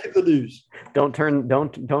be back in the news. Don't turn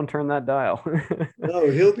that dial. No,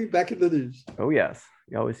 he'll be back in the news. Oh yes,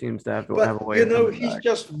 he always seems to have a way. You know, he's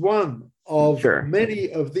just one of Sure.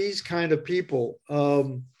 many of these kind of people.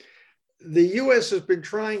 The U.S. has been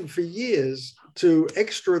trying for years to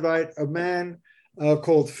extradite a man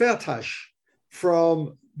called Firtash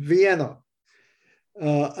from Vienna.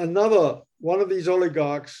 Another one of these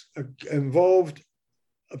oligarchs involved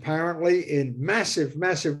apparently in massive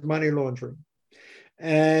money laundering.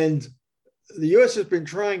 And the U.S. has been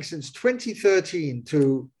trying since 2013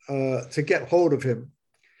 to get hold of him.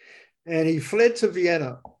 And he fled to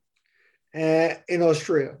Vienna in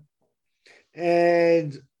Austria.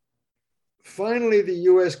 And finally, the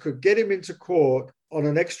U.S. could get him into court on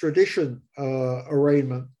an extradition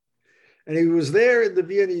arraignment. And he was there in the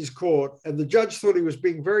Viennese court, and the judge thought he was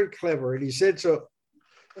being very clever. And he said to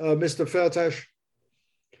Mr. Firtash,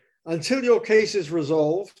 until your case is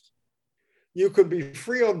resolved, you can be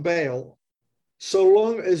free on bail so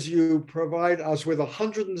long as you provide us with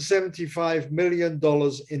 $175 million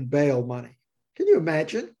in bail money. Can you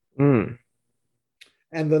imagine? Mm.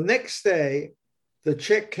 And the next day, the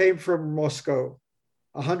check came from Moscow,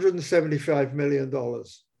 $175 million.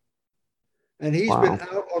 And he's been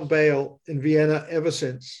out on bail in Vienna ever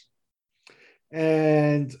since.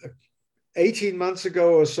 And 18 months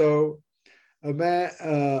ago or so,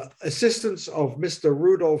 assistants of Mr.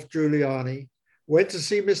 Rudolph Giuliani went to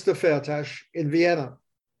see Mr. Firtash in Vienna.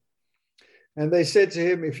 And they said to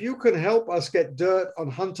him, if you can help us get dirt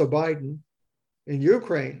on Hunter Biden in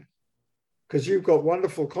Ukraine, because you've got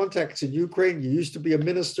wonderful contacts in Ukraine, you used to be a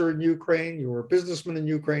minister in Ukraine, you were a businessman in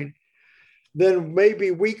Ukraine, then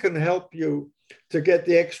maybe we can help you to get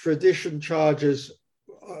the extradition charges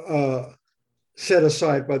set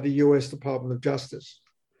aside by the U.S. Department of Justice.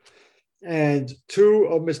 And two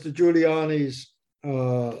of Mr. Giuliani's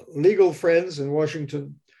legal friends in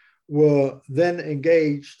Washington were then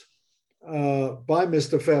engaged by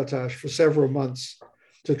Mr. Firtash for several months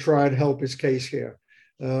to try and help his case here.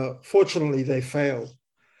 Fortunately, they failed.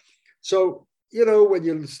 So, you know, when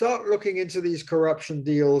you start looking into these corruption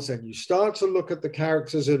deals and you start to look at the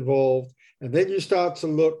characters involved, and then you start to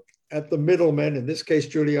look at the middlemen, in this case,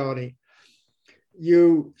 Giuliani,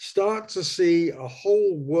 you start to see a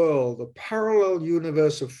whole world, a parallel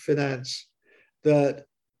universe of finance that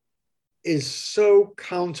is so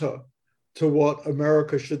counter to what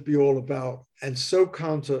America should be all about, and so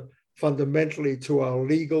counter fundamentally to our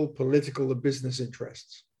legal, political, and business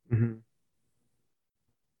interests. Mm-hmm.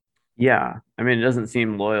 Yeah, I mean, it doesn't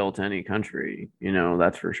seem loyal to any country, you know,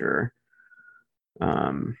 that's for sure.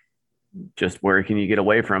 Just where can you get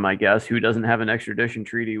away from, I guess, who doesn't have an extradition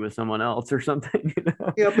treaty with someone else or something, you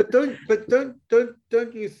know? Yeah, but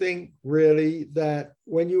don't you think really that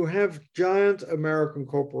when you have giant American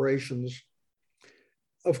corporations,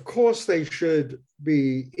 of course they should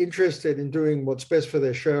be interested in doing what's best for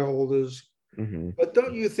their shareholders, Mm-hmm. but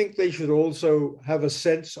don't you think they should also have a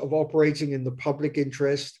sense of operating in the public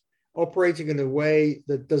interest, operating in a way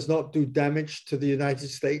that does not do damage to the United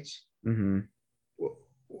States? Mm-hmm.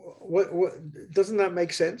 What doesn't that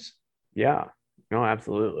make sense? Yeah, no,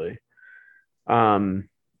 absolutely.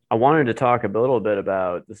 I wanted to talk a little bit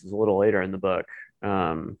about, this is a little later in the book,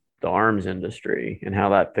 the arms industry and how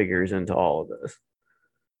that figures into all of this.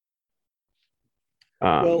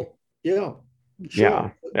 Well, yeah, sure. Yeah.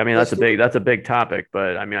 I mean, that's a big topic,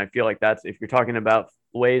 but I mean, I feel like that's, if you're talking about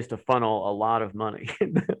ways to funnel a lot of money,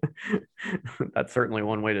 that's certainly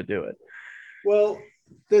one way to do it. Well,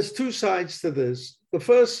 there's two sides to this. The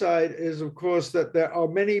first side is, of course, that there are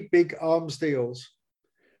many big arms deals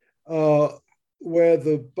where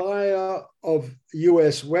the buyer of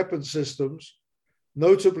US weapon systems,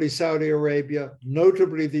 notably Saudi Arabia,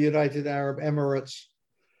 notably the United Arab Emirates,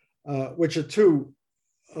 which are two,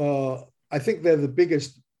 I think they're the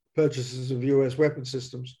biggest purchasers of US weapon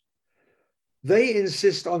systems, they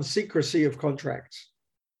insist on secrecy of contracts.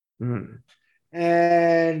 Mm.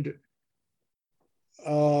 And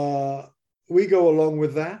we go along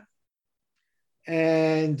with that.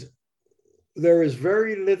 And there is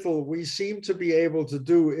very little we seem to be able to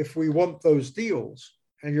do if we want those deals.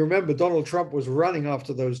 And you remember Donald Trump was running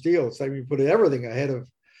after those deals. I mean, put everything ahead of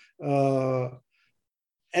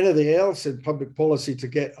anything else in public policy to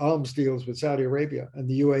get arms deals with Saudi Arabia and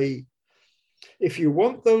the UAE. If you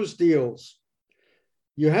want those deals,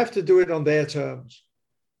 you have to do it on their terms.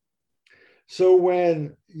 So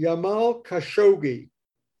when Jamal Khashoggi,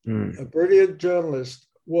 a brilliant journalist,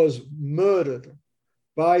 was murdered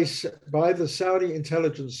by the Saudi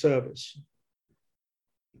intelligence service,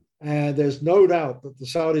 and there's no doubt that the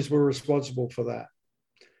Saudis were responsible for that,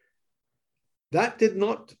 that did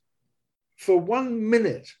not for 1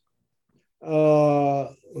 minute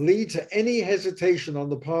lead to any hesitation on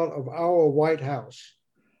the part of our White House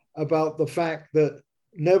about the fact that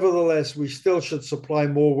nevertheless we still should supply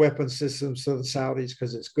more weapon systems to the Saudis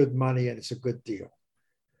because it's good money and it's a good deal.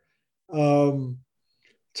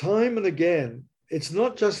 Time and again, it's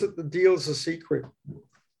not just that the deals are secret,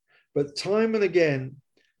 but time and again,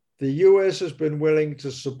 the US has been willing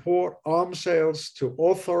to support arms sales to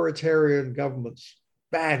authoritarian governments,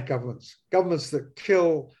 bad governments, governments that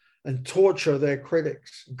kill and torture their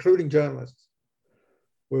critics, including journalists.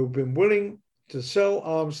 We've been willing to sell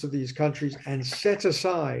arms to these countries and set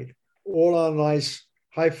aside all our nice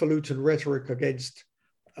highfalutin rhetoric against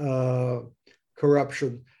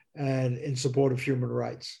corruption and in support of human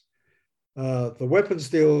rights. The weapons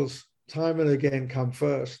deals, time and again, come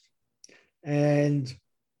first. And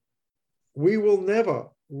we will never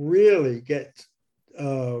really get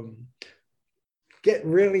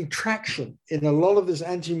really traction in a lot of this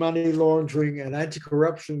anti-money laundering and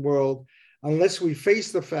anti-corruption world unless we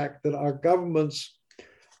face the fact that our governments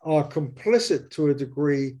are complicit to a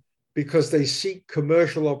degree because they seek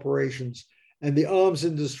commercial operations. And the arms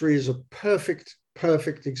industry is a perfect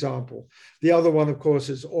example. The other one, of course,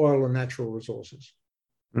 is oil and natural resources.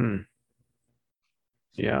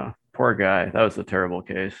 Yeah, poor guy. That was a terrible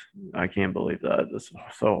case. I can't believe that. This is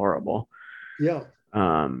so horrible. Yeah.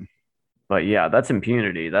 But yeah, that's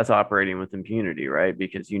impunity. That's operating with impunity, right?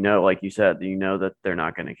 Because like you said, that they're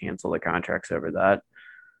not going to cancel the contracts over that.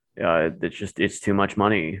 It's too much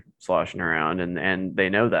money sloshing around, and they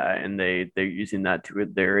know that, and they're using that to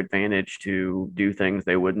their advantage to do things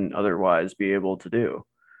they wouldn't otherwise be able to do.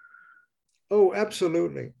 Oh,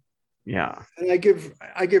 absolutely. Yeah. And I give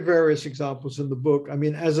various examples in the book. I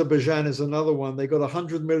mean, Azerbaijan is another one. They got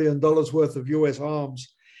 $100 million worth of US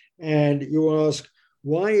arms. And you ask,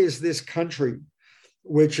 why is this country,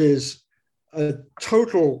 which is a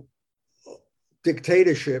total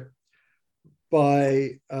dictatorship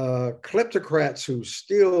by kleptocrats who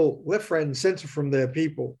steal left, right, and center from their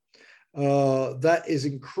people, that is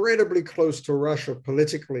incredibly close to Russia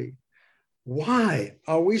politically, why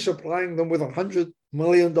are we supplying them with $100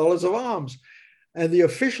 million of arms? And the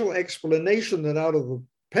official explanation that out of the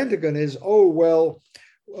Pentagon is,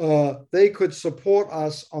 they could support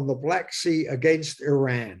us on the Black Sea against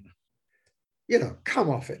Iran. Come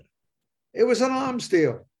off it. It was an arms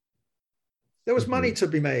deal. There was money to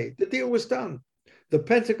be made. The deal was done. The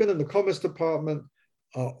Pentagon and the Commerce Department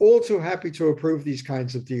are all too happy to approve these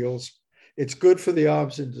kinds of deals. It's good for the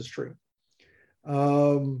arms industry.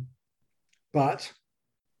 But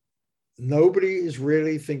nobody is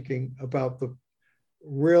really thinking about the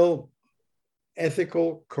real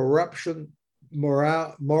ethical, corruption,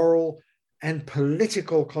 moral, and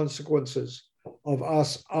political consequences of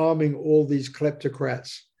us arming all these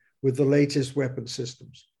kleptocrats with the latest weapon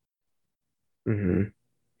systems. Mm-hmm.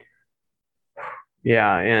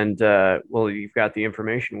 Yeah, and you've got the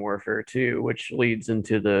information warfare too, which leads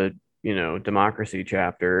into the democracy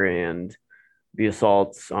chapter and the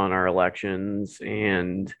assaults on our elections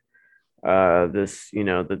and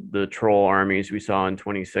the troll armies we saw in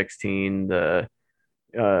 2016, the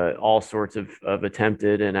all sorts of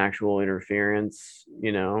attempted and actual interference.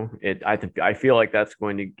 I feel like that's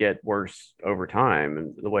going to get worse over time,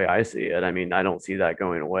 and the way I see it, I mean, I don't see that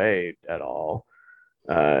going away at all.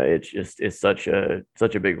 It's such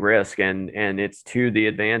a big risk, and it's to the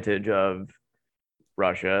advantage of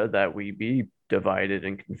Russia that we be divided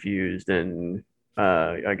and confused and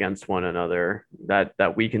against one another.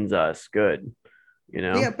 That weakens us. Good.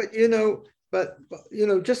 Yeah, but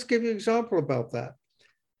just give you an example about that.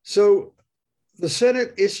 So the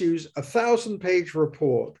Senate issues a 1,000-page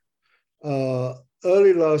report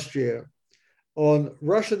early last year on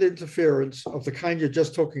Russian interference of the kind you're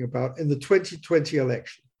just talking about in the 2020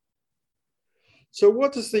 election. So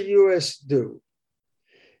what does the US do?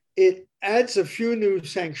 It adds a few new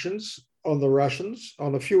sanctions on the Russians,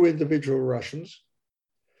 on a few individual Russians,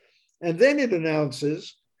 and then it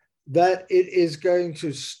announces that it is going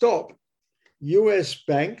to stop US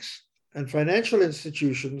banks and financial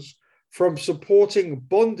institutions from supporting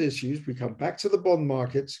bond issues, we come back to the bond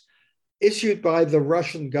markets, issued by the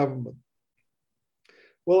Russian government.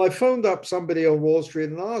 Well, I phoned up somebody on Wall Street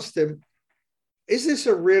and asked him, is this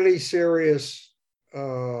a really serious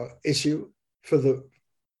issue for the,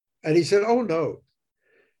 and he said, oh no.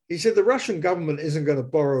 He said, the Russian government isn't going to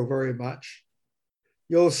borrow very much.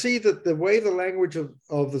 You'll see that the way the language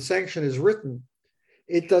of the sanction is written,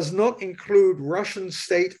 it does not include Russian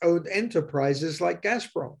state-owned enterprises like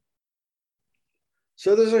Gazprom.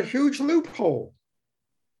 So there's a huge loophole.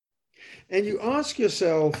 And you ask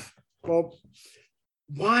yourself, well,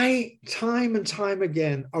 why time and time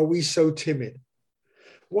again are we so timid?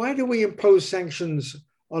 Why do we impose sanctions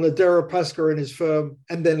on a Deripaska and his firm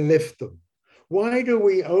and then lift them? Why do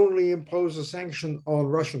we only impose a sanction on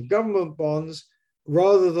Russian government bonds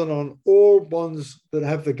rather than on all bonds that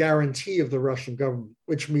have the guarantee of the Russian government,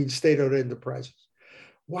 which means state-owned enterprises?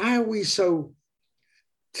 Why are we so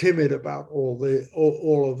timid about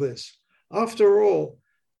all of this? After all,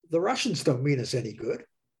 the Russians don't mean us any good.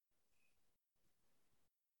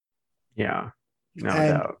 Yeah, no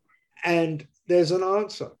doubt. And there's an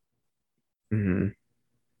answer. Mm-hmm.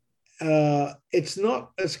 It's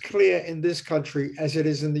not as clear in this country as it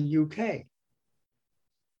is in the UK,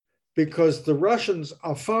 because the Russians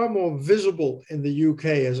are far more visible in the UK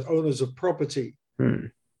as owners of property,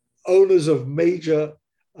 owners of major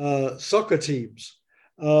soccer teams,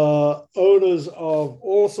 owners of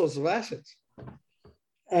all sorts of assets.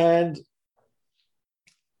 And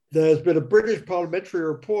there's been a British parliamentary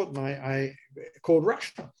report, and I called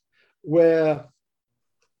Russia, where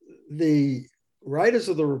the writers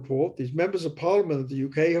of the report, these members of parliament of the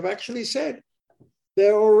UK, have actually said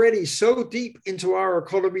they're already so deep into our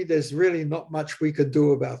economy, there's really not much we can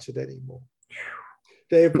do about it anymore.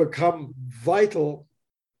 They've become vital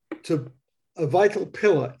to a vital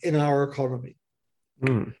pillar in our economy.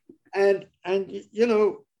 And you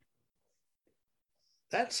know,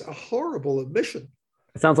 that's a horrible admission.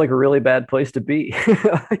 It sounds like a really bad place to be.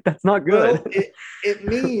 That's not good. Well, it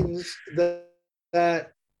means that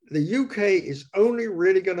the UK is only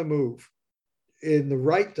really going to move in the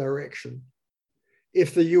right direction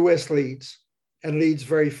if the US leads, and leads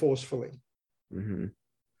very forcefully. Mm-hmm.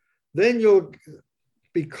 Then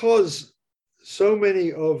because so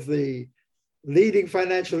many of the leading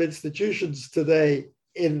financial institutions today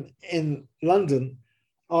in London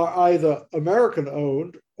are either American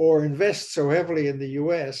owned or invest so heavily in the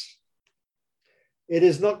US, it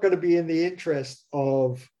is not going to be in the interest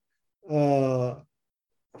of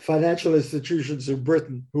financial institutions in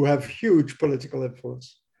Britain who have huge political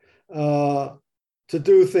influence to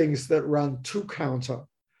do things that run too counter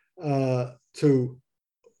to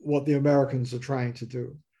what the Americans are trying to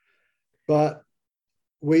do. But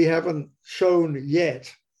we haven't shown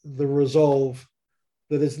yet the resolve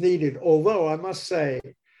that is needed. Although I must say,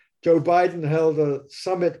 Joe Biden held a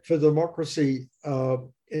summit for democracy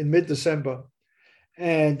in mid-December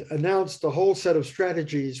and announced a whole set of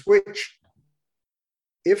strategies which,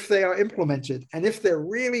 if they are implemented and if they're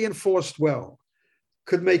really enforced well,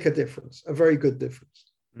 could make a difference, a very good difference.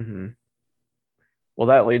 Mm-hmm. Well,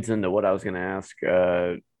 that leads into what I was going to ask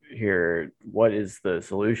here. What is the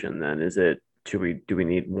solution then? Is it, do we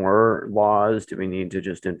need more laws? Do we need to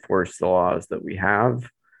just enforce the laws that we have?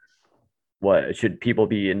 What should people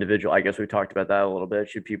be individual? I guess we talked about that a little bit.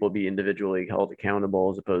 Should people be individually held accountable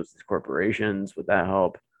as opposed to corporations? Would that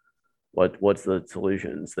help? What's the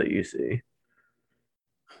solutions that you see?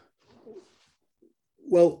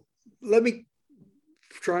 Well, let me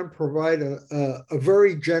try and provide a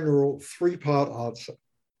very general three-part answer.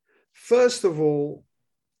 First of all,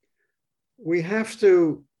 we have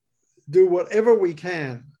to do whatever we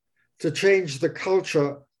can to change the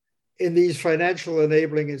culture in these financial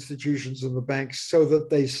enabling institutions and the banks so that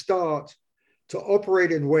they start to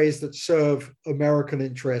operate in ways that serve American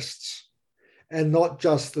interests and not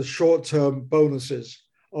just the short-term bonuses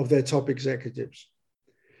of their top executives.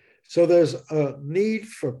 So there's a need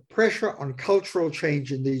for pressure on cultural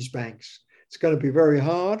change in these banks. It's going to be very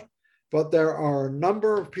hard, but there are a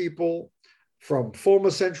number of people, from former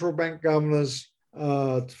central bank governors,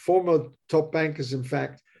 former top bankers, in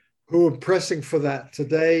fact, who are pressing for that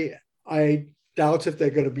today. I doubt if they're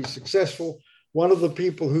going to be successful. One of the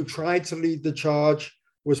people who tried to lead the charge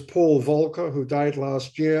was Paul Volcker, who died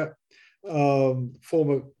last year,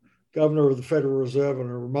 former governor of the Federal Reserve and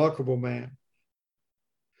a remarkable man.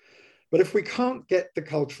 But if we can't get the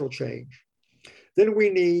cultural change, then we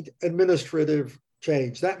need administrative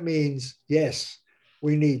change. That means, yes,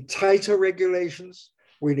 we need tighter regulations.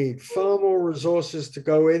 We need far more resources to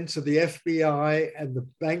go into the FBI and the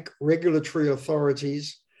bank regulatory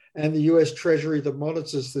authorities and the US Treasury that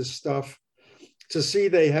monitors this stuff to see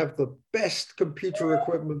they have the best computer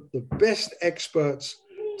equipment, the best experts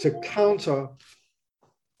to counter,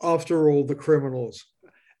 after all, the criminals.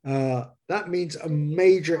 That means a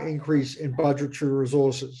major increase in budgetary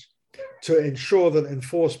resources to ensure that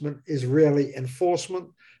enforcement is really enforcement,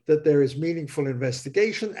 that there is meaningful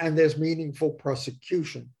investigation and there's meaningful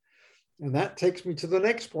prosecution. And that takes me to the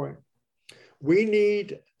next point. We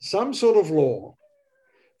need some sort of law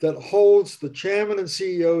that holds the chairman and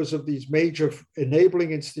CEOs of these major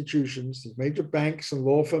enabling institutions, these major banks and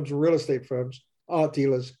law firms and real estate firms, art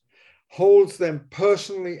dealers, holds them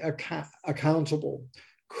personally accountable,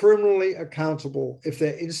 criminally accountable if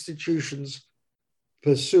their institutions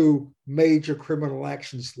pursue major criminal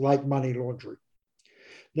actions like money laundering.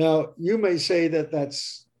 Now, you may say that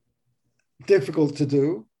that's difficult to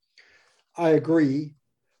do. I agree.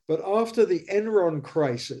 But after the Enron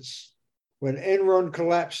crisis, when Enron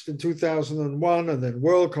collapsed in 2001 and then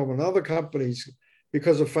WorldCom and other companies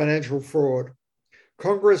because of financial fraud,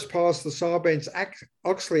 Congress passed the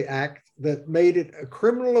Sarbanes-Oxley Act that made it a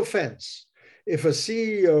criminal offense if a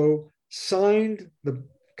CEO signed the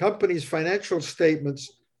company's financial statements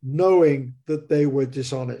knowing that they were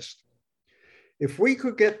dishonest. If we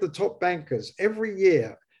could get the top bankers every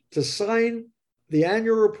year to sign the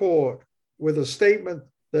annual report with a statement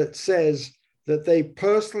that says that they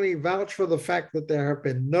personally vouch for the fact that there have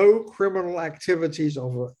been no criminal activities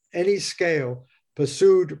of any scale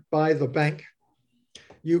pursued by the bank,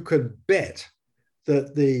 you can bet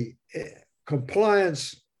that the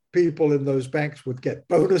compliance people in those banks would get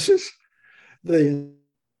bonuses. The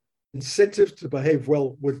incentive to behave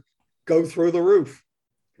well would go through the roof.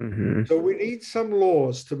 Mm-hmm. So we need some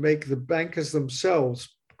laws to make the bankers themselves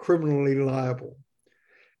criminally liable.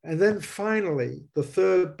 And then finally, the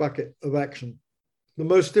third bucket of action, the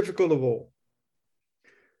most difficult of all.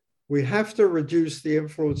 We have to reduce the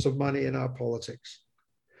influence of money in our politics.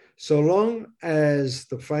 So long as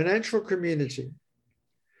the financial community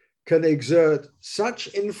can exert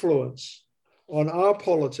such influence on our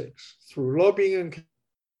politics through lobbying and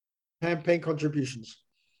campaign contributions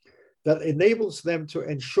that enables them to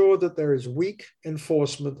ensure that there is weak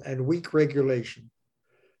enforcement and weak regulation,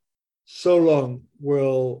 so long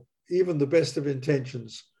will even the best of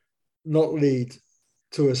intentions not lead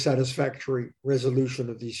to a satisfactory resolution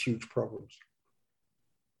of these huge problems.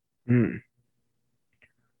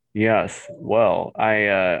 Yes. Well,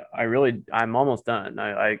 I'm almost done.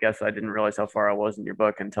 I guess I didn't realize how far I was in your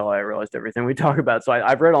book until I realized everything we talk about. So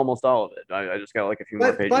I've read almost all of it. I just got like a few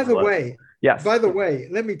more pages By the left. way, yes. By the way,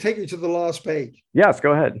 let me take you to the last page. Yes,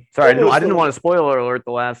 go ahead. Sorry, I didn't want to spoiler alert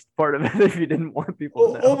the last part of it if you didn't want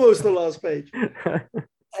people to know. Almost the last page.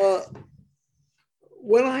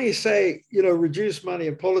 When I say, reduce money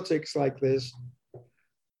in politics like this,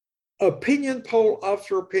 opinion poll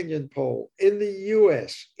after opinion poll in the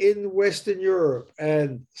US, in Western Europe,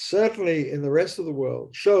 and certainly in the rest of the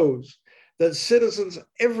world shows that citizens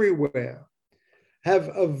everywhere have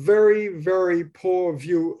a very, very poor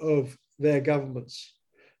view of their governments.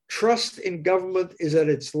 Trust in government is at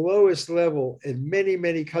its lowest level in many,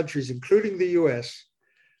 many countries, including the US,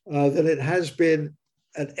 than it has been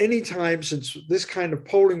at any time since this kind of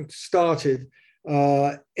polling started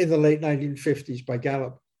in the late 1950s by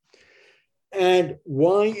Gallup. And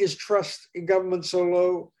why is trust in government so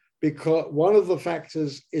low? Because one of the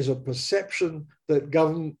factors is a perception that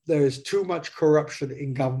there is too much corruption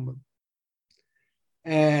in government.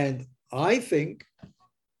 And I think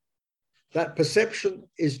that perception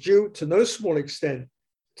is due to no small extent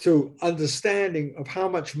to understanding of how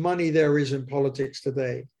much money there is in politics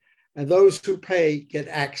today. And those who pay get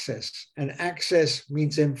access, and access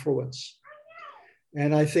means influence.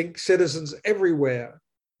 And I think citizens everywhere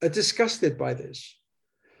are disgusted by this.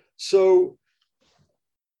 So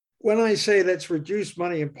when I say let's reduce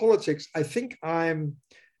money in politics, I think I'm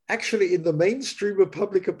actually in the mainstream of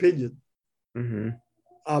public opinion. Mm-hmm.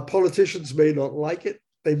 Our politicians may not like it,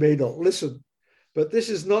 they may not listen, but this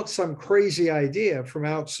is not some crazy idea from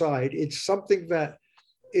outside. It's something that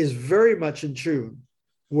is very much in tune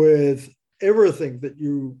with everything that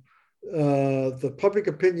the public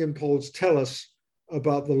opinion polls tell us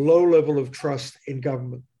about the low level of trust in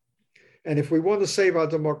government. And if we want to save our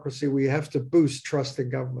democracy, we have to boost trust in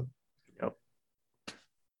government. Yep.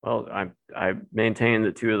 Well, I maintain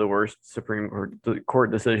that two of the worst Supreme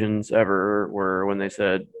Court decisions ever were when they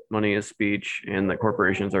said money is speech and that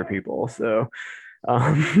corporations are people. So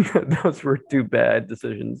Those were two bad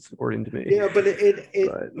decisions, according to me. Yeah, but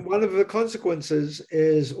But one of the consequences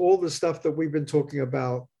is all the stuff that we've been talking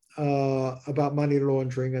about money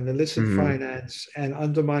laundering and illicit mhm. finance and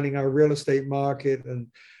undermining our real estate market and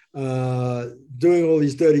doing all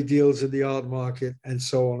these dirty deals in the art market and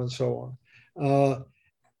so on and so on.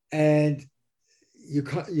 And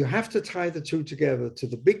you have to tie the two together to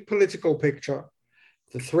the big political picture,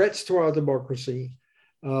 the threats to our democracy,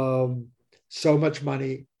 um, so much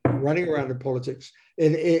money running around in politics,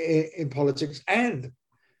 in politics, and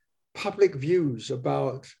public views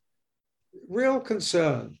about real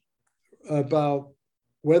concern about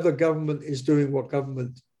whether government is doing what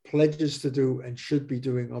government pledges to do and should be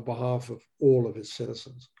doing on behalf of all of its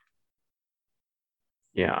citizens.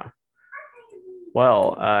 Yeah.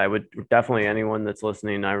 Well, I would definitely anyone that's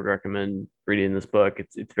listening, I would recommend reading this book.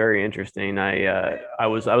 It's very interesting. I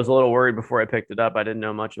was a little worried before I picked it up. I didn't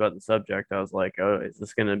know much about the subject. I was like, oh, is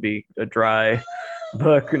this going to be a dry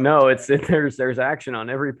book? No, there's action on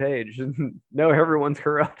every page. No, everyone's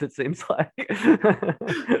corrupt. It seems like.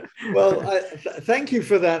 Well, thank you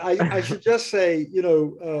for that. I should just say,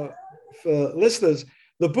 for listeners,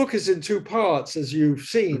 the book is in two parts, as you've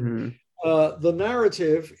seen. Mhm. The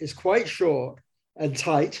narrative is quite short and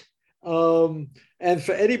tight. And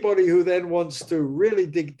for anybody who then wants to really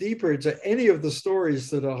dig deeper into any of the stories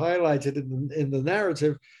that are highlighted in the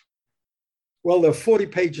narrative, well, there are 40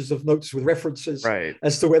 pages of notes with references Right.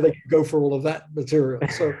 as to where they can go for all of that material.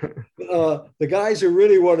 So the guys who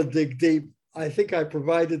really want to dig deep, I think I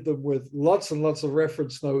provided them with lots and lots of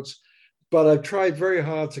reference notes, but I've tried very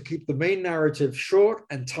hard to keep the main narrative short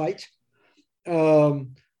and tight,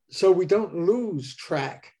 so we don't lose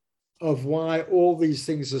track of why all these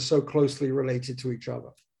things are so closely related to each other.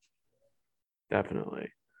 Definitely.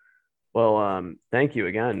 Well, thank you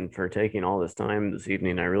again for taking all this time this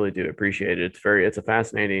evening. I really do appreciate it. It's a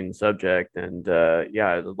fascinating subject, and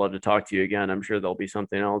yeah, I'd love to talk to you again. I'm sure there'll be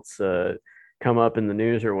something else come up in the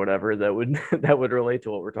news or whatever that would that would relate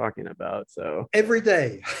to what we're talking about. So Every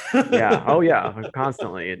day. yeah, oh yeah,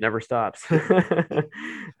 constantly. It never stops.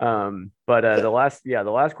 But the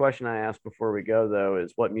last question I asked before we go though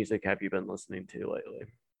is, what music have you been listening to lately?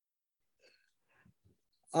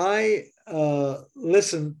 I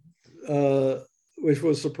listen, which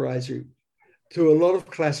will surprise you, to a lot of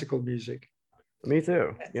classical music. Me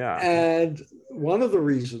too. Yeah. And one of the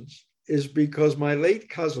reasons is because my late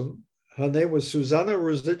cousin, her name was Susanna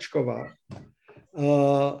Ruzickova,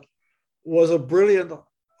 uh, was a brilliant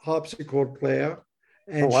harpsichord player.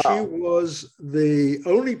 Oh And she wow. was the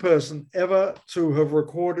only person ever to have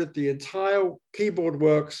recorded the entire keyboard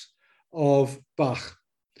works of Bach.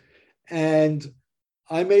 And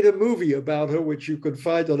I made a movie about her, which you can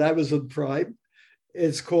find on Amazon Prime.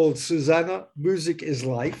 It's called Susanna, Music is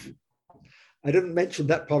Life. I didn't mention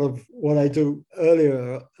that part of what I do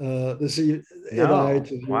earlier in our No.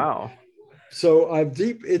 interview. Wow. So I'm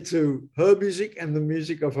deep into her music and the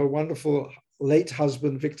music of her wonderful late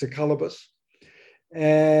husband, Victor Calabas.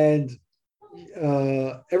 And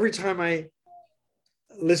every time I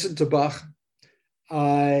listen to Bach,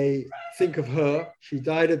 I think of her. She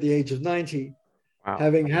died at the age of 90, Wow.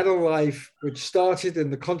 having had a life which started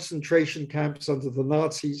in the concentration camps under the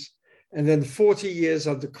Nazis and then 40 years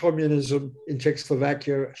under communism in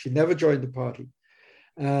Czechoslovakia. She never joined the party.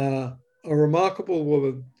 A remarkable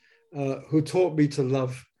woman who taught me to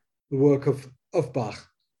love the work of Bach.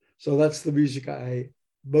 So that's the music I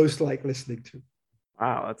most like listening to.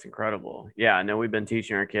 Wow, that's incredible. Yeah, I know we've been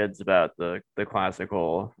teaching our kids about the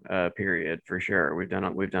classical period for sure. We've done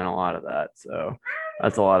a lot of that, so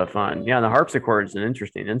that's a lot of fun. Yeah, and the harpsichord is an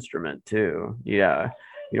interesting instrument too. Yeah,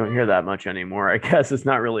 you don't hear that much anymore. I guess it's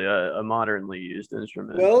not really a modernly used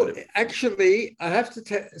instrument, but Well, actually, I have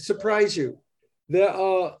to surprise you. There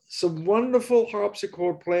are some wonderful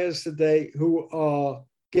harpsichord players today who are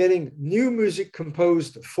getting new music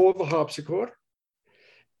composed for the harpsichord,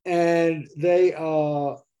 and they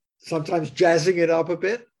are sometimes jazzing it up a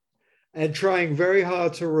bit and trying very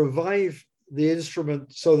hard to revive the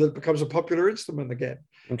instrument so that it becomes a popular instrument again.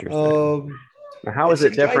 interesting. Um, Now, how is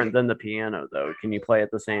it's it different exciting. than the piano, though? Can you play it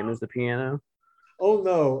the same as the piano? Oh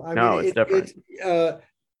no! I mean, No, it's different.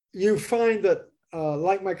 you find that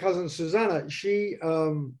like my cousin Susanna, she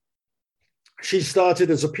started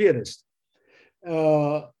as a pianist,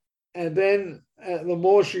 uh, and then the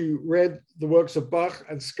more she read the works of Bach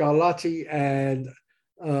and Scarlatti and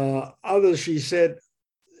others, she said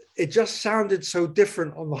it just sounded so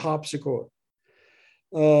different on the harpsichord.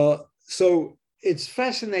 So it's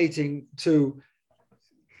fascinating to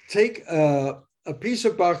take a piece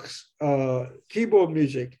of Bach's keyboard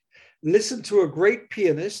music, listen to a great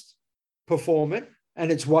pianist perform it,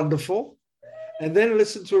 and it's wonderful. And then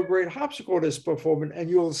listen to a great harpsichordist perform it, and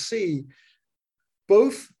you'll see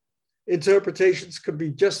both interpretations could be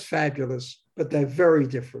just fabulous, but they're very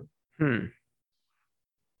different. That's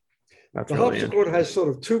the really harpsichord has sort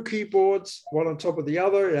of two keyboards, one on top of the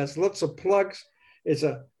other. It has lots of plugs. It's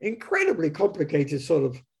an incredibly complicated sort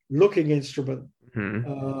of looking instrument.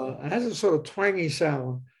 It has a sort of twangy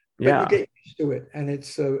sound, but you get used to it, and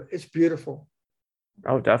it's beautiful.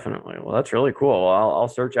 Oh, definitely. Well, that's really cool. I'll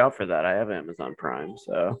search out for that. I have Amazon Prime,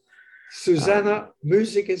 so. Susanna,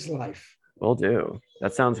 music is life. Will do.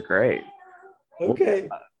 That sounds great. Okay.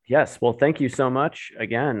 Well, yes. Well, thank you so much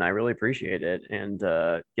again. I really appreciate it. And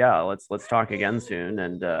let's talk again soon.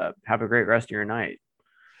 And have a great rest of your night.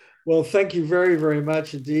 Well, thank you very, very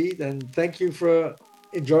much indeed, and thank you for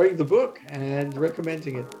enjoying the book and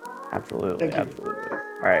recommending it. Absolutely. Absolutely.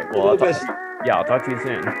 All right. Well, I'll talk to you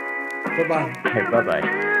soon. Bye-bye. Okay,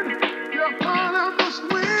 bye-bye.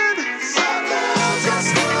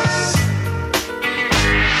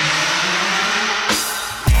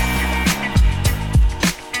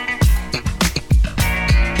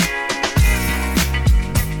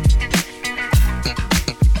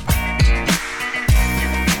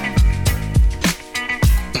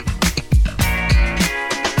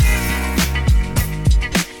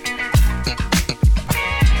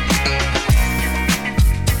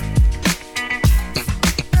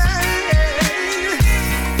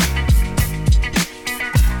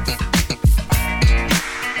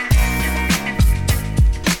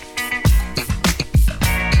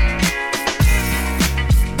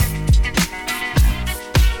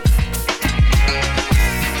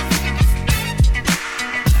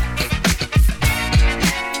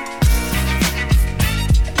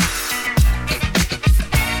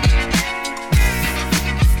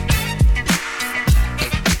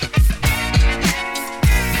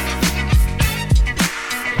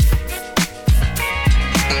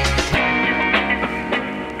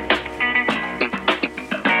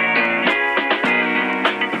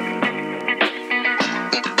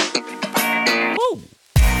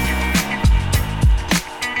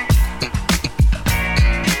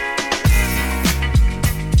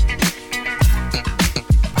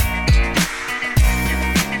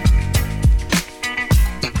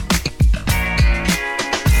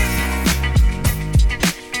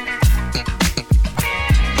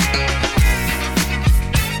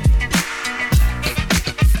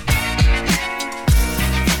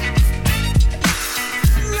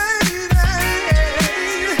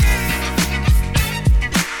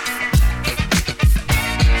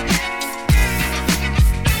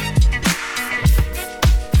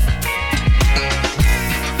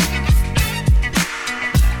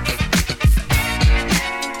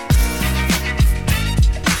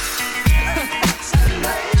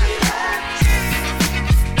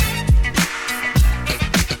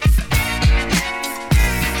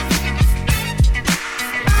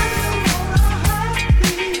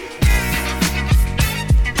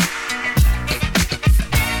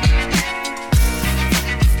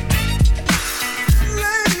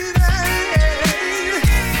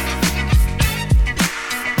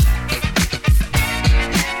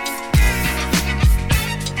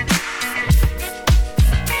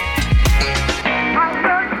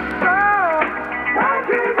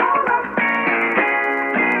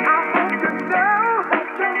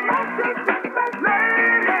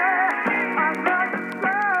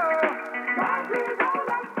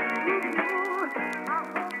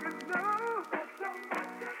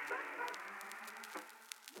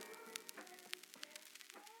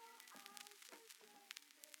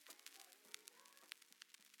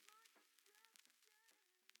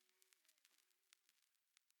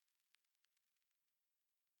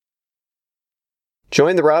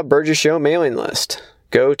 Join the Rob Burgess Show mailing list.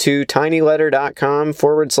 Go to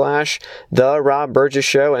tinyletter.com/The Rob Burgess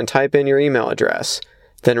Show and type in your email address.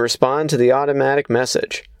 Then respond to the automatic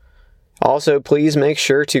message. Also, please make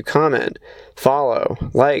sure to comment, follow,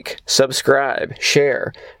 like, subscribe,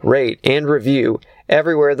 share, rate, and review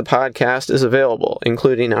everywhere the podcast is available,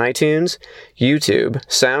 including iTunes, YouTube,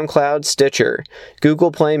 SoundCloud, Stitcher,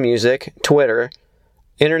 Google Play Music, Twitter,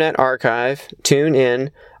 Internet Archive,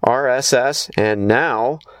 TuneIn, RSS, and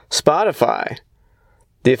now Spotify.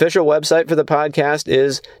 The official website for the podcast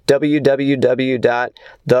is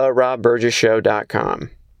www.therobburgessshow.com.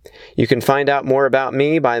 You can find out more about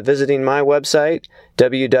me by visiting my website,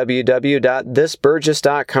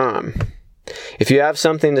 www.thisburgess.com. If you have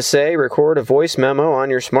something to say, record a voice memo on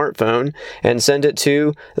your smartphone and send it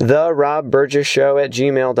to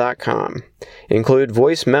therobburgessshow@gmail.com. Include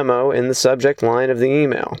voice memo in the subject line of the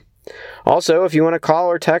email. Also, if you want to call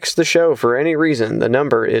or text the show for any reason, the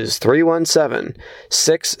number is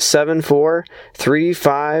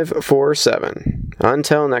 317-674-3547.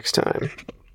 Until next time.